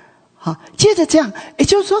好，接着这样，也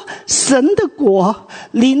就是说，神的国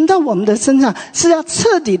临到我们的身上，是要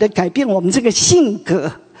彻底的改变我们这个性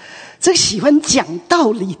格，这个喜欢讲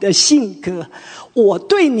道理的性格。我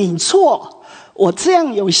对你错，我这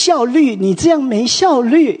样有效率，你这样没效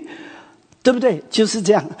率，对不对？就是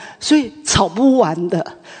这样，所以吵不完的，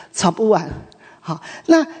吵不完。好，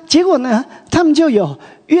那结果呢？他们就有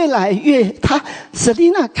越来越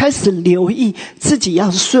Selina 开始留意自己要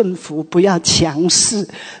顺服，不要强势。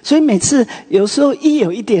所以每次有时候一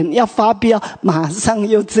有一点要发飙，马上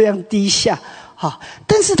又这样低下。好，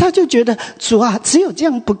但是他就觉得主啊，只有这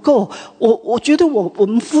样不够。我觉得我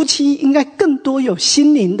们夫妻应该更多有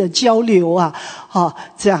心灵的交流啊。好，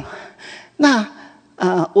这样，那。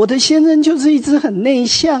我的先生就是一直很内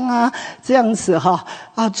向啊，这样子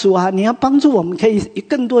主啊，你要帮助我们可以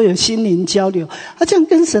更多有心灵交流。他这样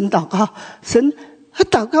跟神祷告，他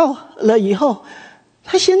祷告了以后，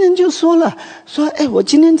他先生就说我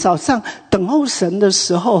今天早上等候神的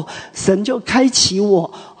时候，神就开启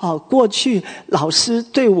我过去老师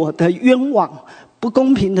对我的冤枉、不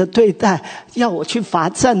公平的对待，要我去罚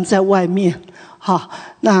站在外面。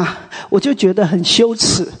那我就觉得很羞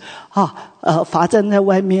耻罚站在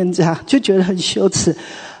外面这样，就觉得很羞耻。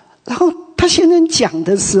然后他先生讲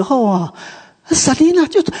的时候Selina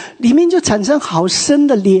就里面就产生好深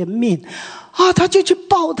的怜悯他就去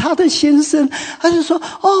抱他的先生，他就说：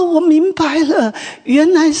我明白了，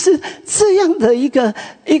原来是这样的一个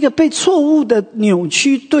被错误的扭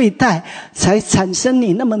曲对待，才产生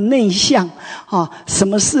你那么内向什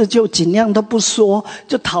么事就尽量都不说，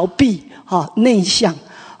就逃避内向。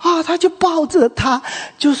他就抱着他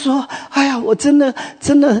就说：哎呀，我真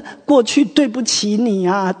的过去对不起你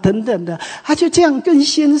啊，等等的。他就这样跟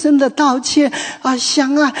先生的道歉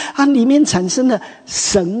相爱里面产生了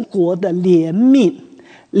神国的怜悯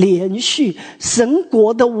连续。神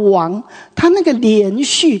国的王，他那个连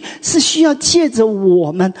续是需要借着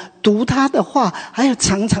我们读他的话，还有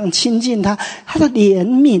常常亲近他，他的怜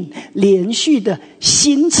悯连续的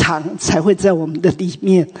心肠才会在我们的里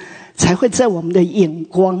面，才会在我们的眼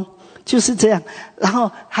光，就是这样。然后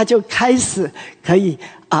他就开始可以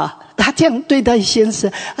他这样对待先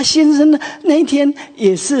生先生呢那一天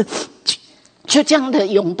也是就这样的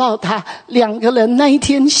拥抱他，两个人那一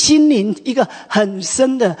天心灵一个很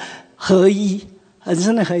深的合一，很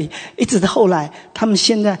深的合一，一直到后来他们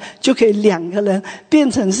现在就可以两个人变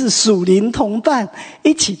成是属灵同伴，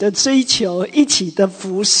一起的追求，一起的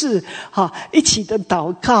服侍一起的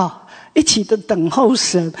祷告，一起的等候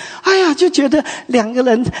神。哎呀，就觉得两个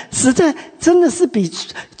人实在真的是比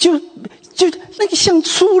就那个像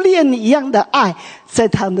初恋一样的爱在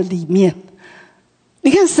他们的里面。你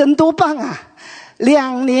看神多棒啊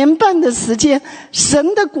！2年半的时间，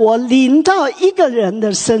神的国临到一个人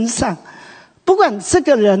的身上，不管这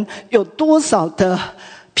个人有多少的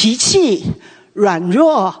脾气软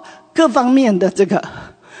弱各方面的这个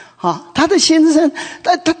他的先生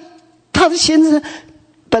他的先生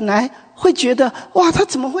本来会觉得哇，他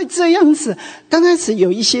怎么会这样子？刚开始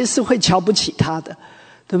有一些是会瞧不起他的，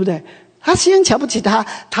对不对？他先生瞧不起他，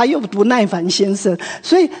他又不耐烦先生，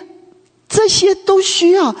所以这些都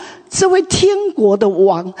需要这位天国的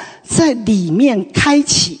王在里面开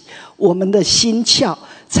启我们的心窍，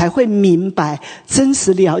才会明白真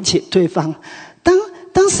实了解对方。当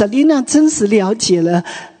Selina 真实了解了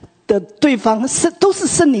的对方都是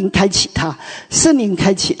圣灵开启他，圣灵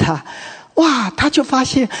开启他，哇，他就发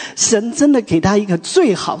现神真的给他一个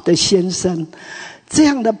最好的先生，这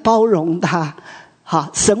样的包容他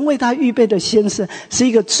神为他预备的先生是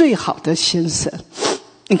一个最好的先生。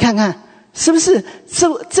你看看是不是？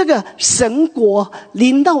这个神国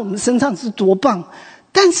临到我们身上是多棒！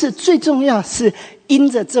但是最重要是因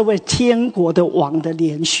着这位天国的王的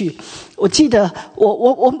连续。我记得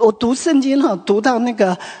我读圣经哈，读到那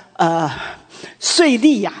个税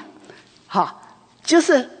吏啊，好，就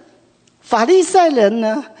是法利赛人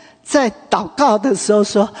呢在祷告的时候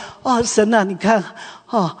说：“哦，神啊，你看，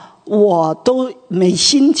哦。”我都每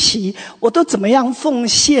星期我都怎么样奉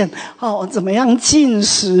献我怎么样禁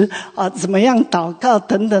食怎么样祷告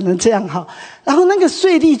等等的这样好。然后那个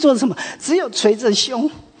税吏做什么？只有垂着胸，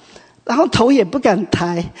然后头也不敢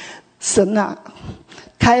抬。神啊，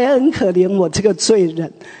开恩可怜我这个罪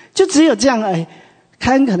人，就只有这样而已。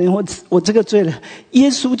开恩可怜我这个罪人。耶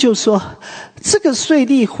稣就说，这个税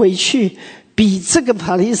吏回去比这个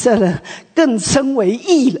法利赛人更称为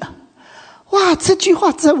义了。哇，这句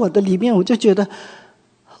话在我的里面，我就觉得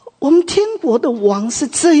我们天国的王是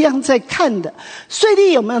这样在看的。税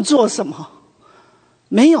吏有没有做什么？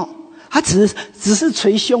没有，他只是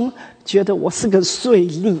捶胸，觉得我是个税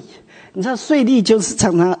吏。你知道税吏就是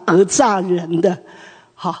常常讹诈人的，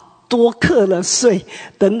好，多课了税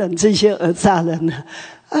等等这些讹诈人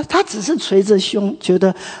的。他只是捶着胸，觉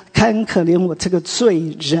得开恩可怜我这个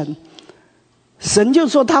罪人。神就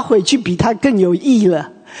说他回去比他更有义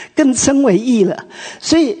了，更称为义了。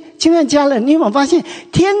所以亲爱的家人，你有没有发现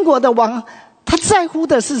天国的王他在乎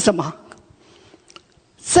的是什么？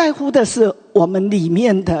在乎的是我们里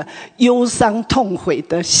面的忧伤痛悔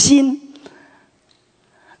的心。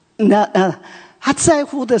他在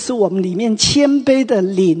乎的是我们里面谦卑的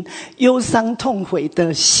灵，忧伤痛悔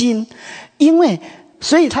的心。因为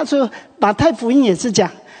所以他说马太福音也是讲，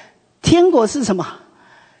天国是什么？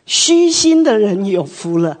虚心的人有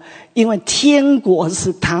福了，因为天国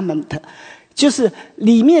是他们的。就是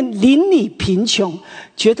里面邻里贫穷，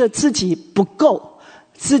觉得自己不够，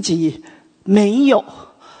自己没有，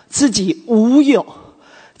自己无有，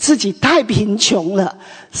自己太贫穷了。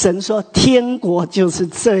神说天国就是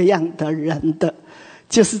这样的人的，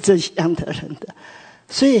就是这样的人的。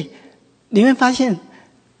所以你会发现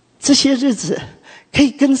这些日子可以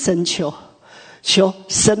跟神求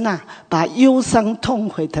神啊，把忧伤痛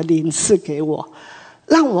悔的灵赐给我，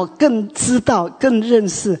让我更知道更认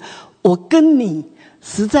识我跟你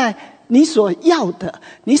实在你所要的，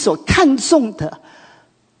你所看重的，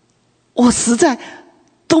我实在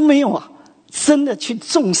都没有真的去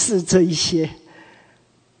重视这一些。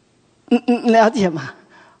了解吗？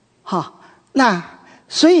好，那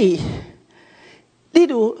所以例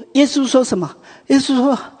如耶稣说什么？耶稣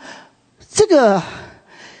说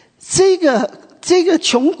这个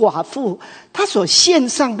穷寡妇她所献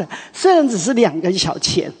上的虽然只是2个小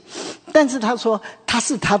钱，但是她说她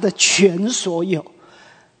是她的全所有。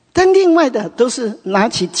但另外的都是拿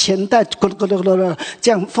起钱袋咕噜咕噜咕噜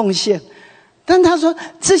这样奉献。但她说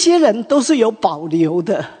这些人都是有保留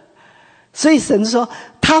的。所以神说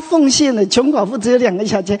她奉献的穷寡妇只有2个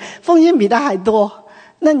小钱，奉献比她还多。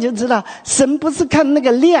那你就知道神不是看那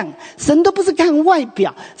个量，神都不是看外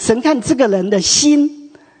表，神看这个人的心。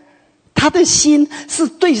他的心是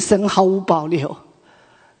对神毫无保留。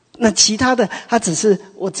那其他的他只是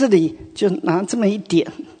我这里就拿这么一点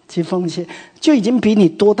去奉献，就已经比你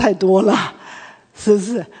多太多了，是不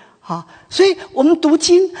是？好，所以我们读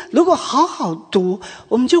经如果好好读，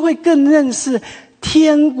我们就会更认识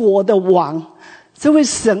天国的王，这位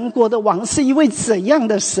神国的王是一位怎样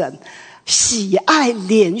的神，喜爱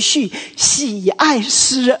连续，喜爱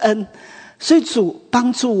施恩。所以主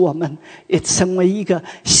帮助我们也成为一个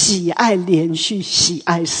喜爱连续，喜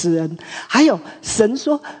爱施恩。还有神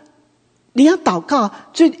说你要祷告，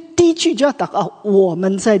第一句就要祷告我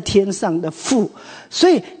们在天上的父。所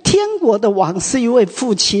以天国的王是一位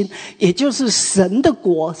父亲，也就是神的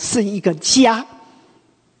国是一个家，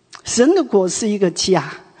神的国是一个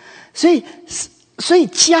家。所以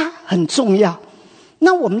家很重要。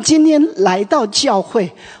那我们今天来到教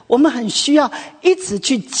会，我们很需要一直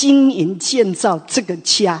去经营建造这个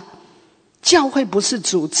家。教会不是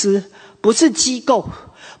组织，不是机构，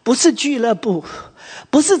不是俱乐部，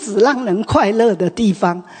不是只让人快乐的地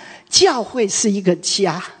方。教会是一个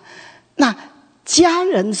家。那家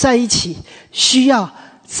人在一起需要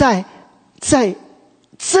在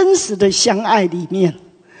真实的相爱里面。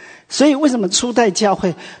所以为什么初代教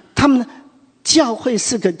会他们教会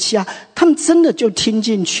是个家，他们真的就听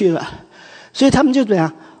进去了。所以他们就怎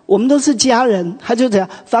样，我们都是家人，他就怎样，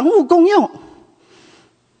房屋共用，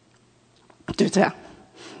就这样。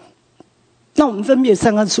那我们分别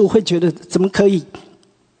3个数会觉得怎么可以？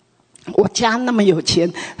我家那么有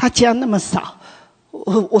钱，他家那么少，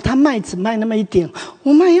他卖只卖那么一点，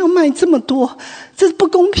我要卖这么多，这不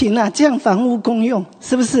公平啊！这样房屋共用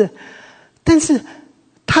是不是？但是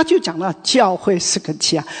他就讲到教会是个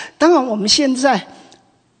家。当然我们现在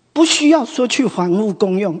不需要说去房屋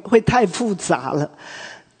公用，会太复杂了，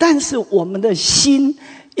但是我们的心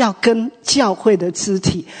要跟教会的肢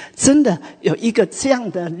体真的有一个这样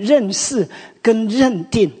的认识跟认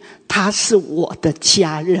定，他是我的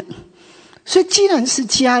家人。所以既然是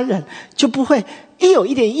家人，就不会一有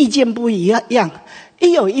一点意见不一样，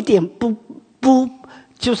一有一点不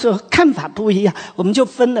就是说看法不一样，我们就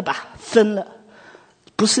分了吧，分了。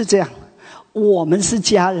不是这样，我们是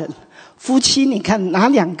家人。夫妻你看哪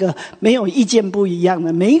两个没有意见不一样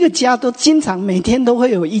的？每一个家都经常每天都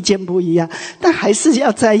会有意见不一样，但还是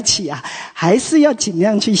要在一起啊，还是要尽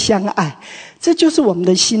量去相爱。这就是我们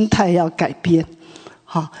的心态要改变。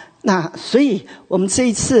好，那所以我们这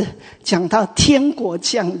一次讲到天国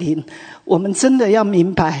降临，我们真的要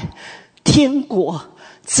明白天国，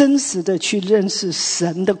真实的去认识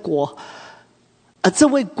神的国。而这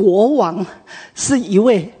位国王是一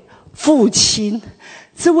位父亲，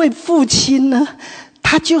这位父亲呢，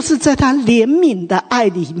他就是在他怜悯的爱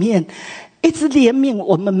里面，一直怜悯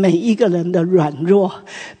我们每一个人的软弱，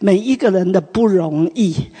每一个人的不容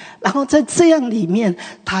易，然后在这样里面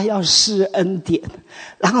他要施恩典，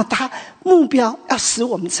然后他目标要使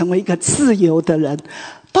我们成为一个自由的人，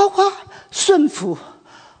包括顺服。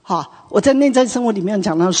好，我在内在生活里面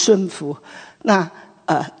讲到顺服，那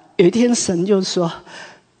有一天神就说，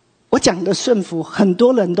我讲的顺服很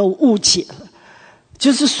多人都误解了，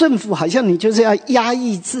就是顺服好像你就是要压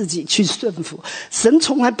抑自己去顺服，神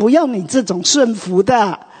从来不要你这种顺服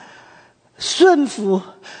的。顺服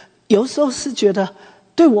有时候是觉得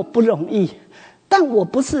对我不容易，但我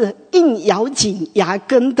不是硬咬紧牙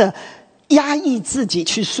根的压抑自己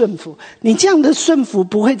去顺服，你这样的顺服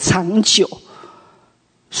不会长久。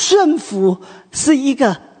顺服是一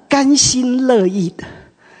个甘心乐意的，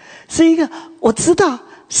是一个我知道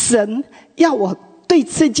神要我对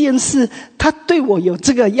这件事，他对我有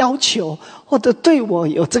这个要求，或者对我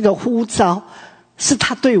有这个呼召，是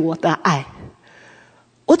他对我的爱。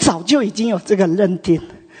我早就已经有这个认定，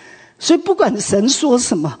所以不管神说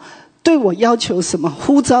什么，对我要求什么，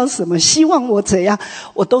呼召什么，希望我怎样，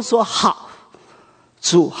我都说好，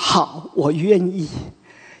主好，我愿意。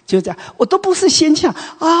就这样，我都不是先想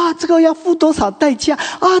啊，这个要付多少代价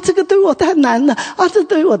啊，这个对我太难了啊，这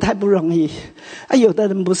对我太不容易啊。有的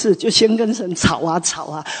人不是就先跟神吵啊，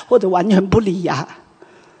或者完全不理啊，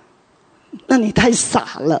那你太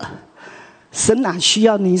傻了。神哪需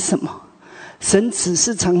要你什么？神只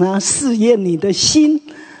是常常试验你的心，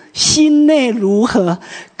心内如何，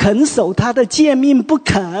肯守他的诫命不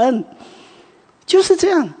肯，就是这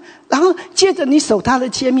样。然后借着你守他的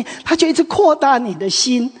诫命，他就一直扩大你的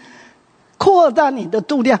心，扩大你的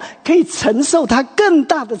度量，可以承受他更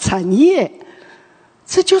大的产业。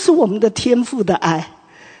这就是我们的天父的爱，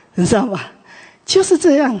你知道吗？就是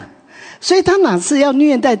这样。所以他哪是要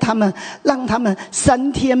虐待他们，让他们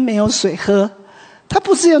3天没有水喝，他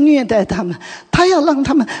不是要虐待他们，他要让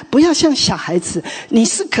他们不要像小孩子，你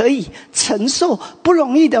是可以承受不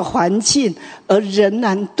容易的环境，而仍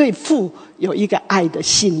然对父有一个爱的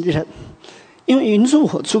信任。因为云柱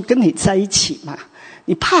火柱跟你在一起嘛，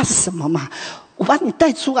你怕什么嘛？我把你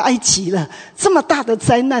带出埃及了，这么大的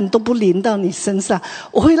灾难都不临到你身上，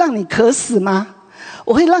我会让你渴死吗？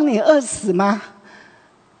我会让你饿死吗？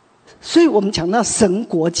所以我们讲到神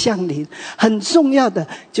国降临，很重要的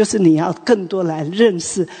就是你要更多来认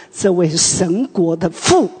识这位神国的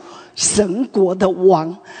父，神国的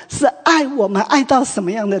王，是爱我们爱到什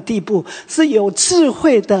么样的地步，是有智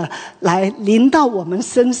慧的来临到我们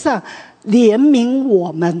身上，怜悯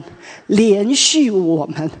我们，连续我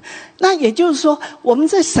们。那也就是说，我们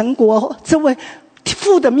在神国这位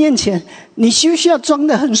父的面前，你需不需要装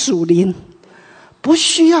得很属灵？不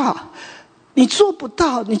需要。你做不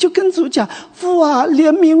到，你就跟主讲，父啊，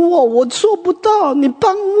怜悯我，我做不到，你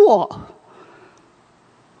帮我。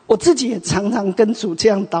我自己也常常跟主这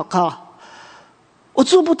样祷告，我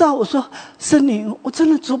做不到，我说圣灵，我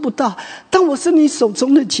真的做不到，但我是你手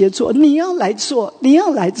中的杰作，你要来做，你要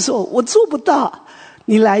来做，我做不到，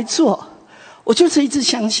你来做。我就是一直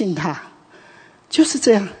相信他，就是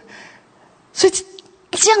这样。所以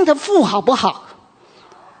这样的父好不好？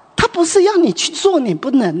他不是要你去做你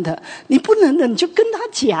不能的，你不能的你就跟他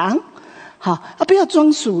讲，好，不要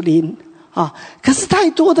装属灵啊。可是太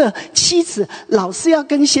多的妻子老是要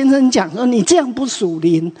跟先生讲说，你这样不属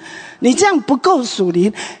灵，你这样不够属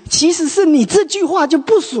灵，其实是你这句话就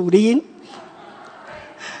不属灵，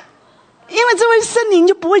因为这位圣灵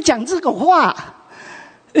就不会讲这个话，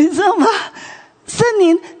你知道吗？圣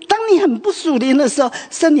灵当你很不属灵的时候，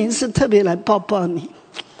圣灵是特别来抱抱你，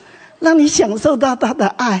让你享受到他的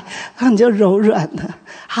爱，让你就柔软了。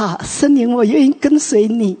好，圣灵，我愿意跟随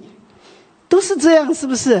你，都是这样，是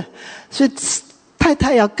不是？所以太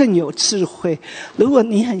太要更有智慧。如果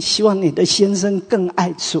你很希望你的先生更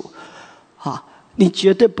爱主，好，你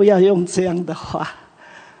绝对不要用这样的话。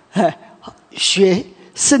学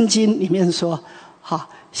圣经里面说，好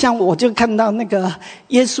像我就看到那个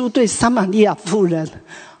耶稣对撒玛利亚妇人，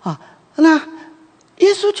那耶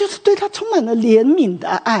稣就是对他充满了怜悯的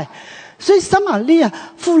爱，所以撒玛利亚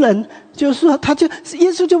妇人就说，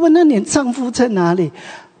耶稣就问那你丈夫在哪里？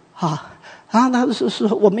然后他就说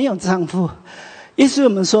我没有丈夫。耶稣我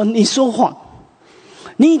们说你说谎，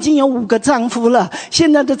你已经有5个丈夫了，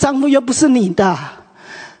现在的丈夫又不是你的。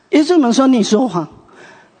耶稣我们说你说谎，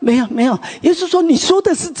没有。耶稣说你说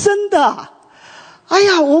的是真的。哎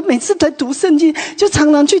呀，我每次在读圣经就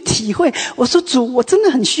常常去体会，我说主，我真的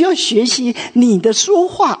很需要学习你的说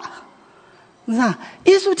话。你知道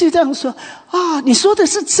耶稣就这样说你说的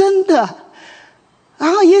是真的。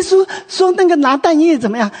然后耶稣说那个拿但业怎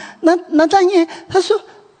么样？拿但业他说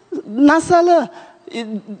拿撒勒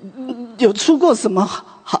有出过什么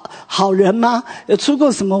好人吗？有出过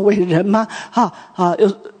什么伟人吗？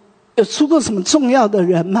有出过什么重要的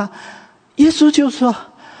人吗？耶稣就说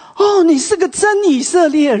你是个真以色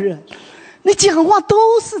列人，你讲话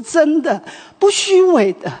都是真的，不虚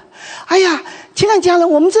伪的。哎呀，亲爱的家人，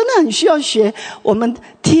我们真的很需要学我们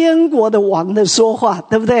天国的王的说话，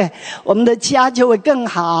对不对？我们的家就会更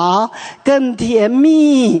好，更甜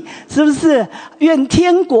蜜，是不是？愿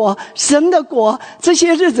天国神的国这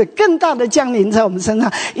些日子更大的降临在我们身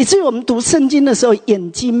上，以至于我们读圣经的时候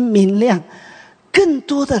眼睛明亮，更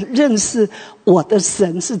多的认识我的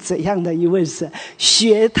神是怎样的一位神，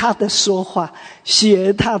学他的说话，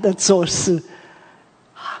学他的做事。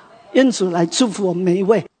愿主来祝福我们每一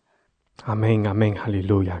位。阿们，阿们，哈利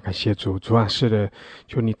路亚！感谢主，主啊，是的，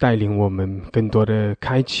求你带领我们，更多的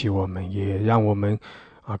开启我们，也让我们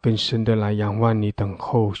更深的来仰望你，等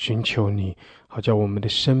候寻求你，好叫我们的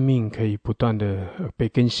生命可以不断的被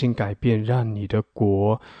更新改变，让你的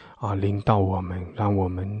国临到我们，让我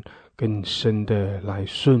们更深的来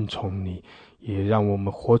顺从你，也让我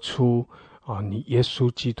们活出你耶稣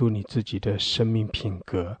基督你自己的生命品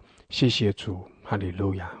格。谢谢主，哈利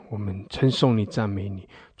路亚！我们称颂你，赞美你，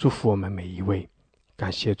祝福我们每一位。感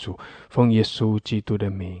谢主，奉耶稣基督的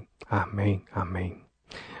名，阿们，阿们，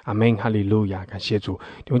阿们，哈利路亚！感谢主，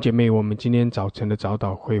弟兄姐妹，我们今天早晨的早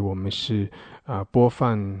祷会，我们是播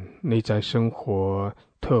放内在生活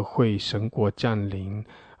特会神国降临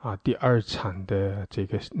第2场的这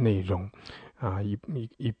个内容。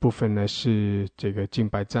一部分呢是这个敬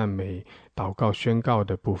拜赞美祷告宣告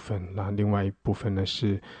的部分，那另外一部分呢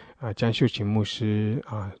是江秀琴牧师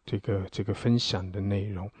这个分享的内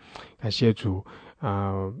容。感谢主，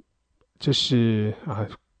这是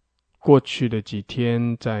过去的几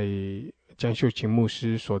天在江秀琴牧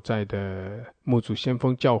师所在的慕主先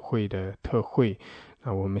锋教会的特会，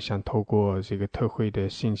我们想透过这个特会的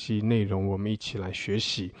信息内容，我们一起来学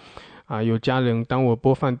习。有家人，当我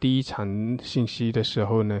播放第1场信息的时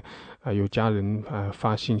候呢，有家人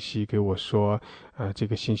发信息给我说，这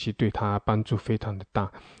个信息对他帮助非常的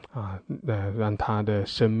大，让他的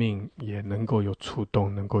生命也能够有触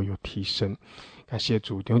动，能够有提升。感谢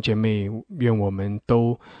主，弟兄姐妹，愿我们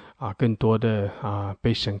都更多的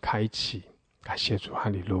被神开启。感谢主，哈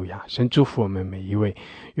利路亚！神祝福我们每一位，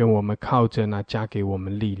愿我们靠着那加给我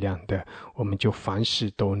们力量的，我们就凡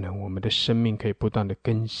事都能，我们的生命可以不断的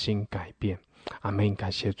更新改变。阿们，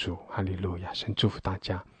感谢主，哈利路亚！神祝福大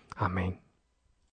家，阿们。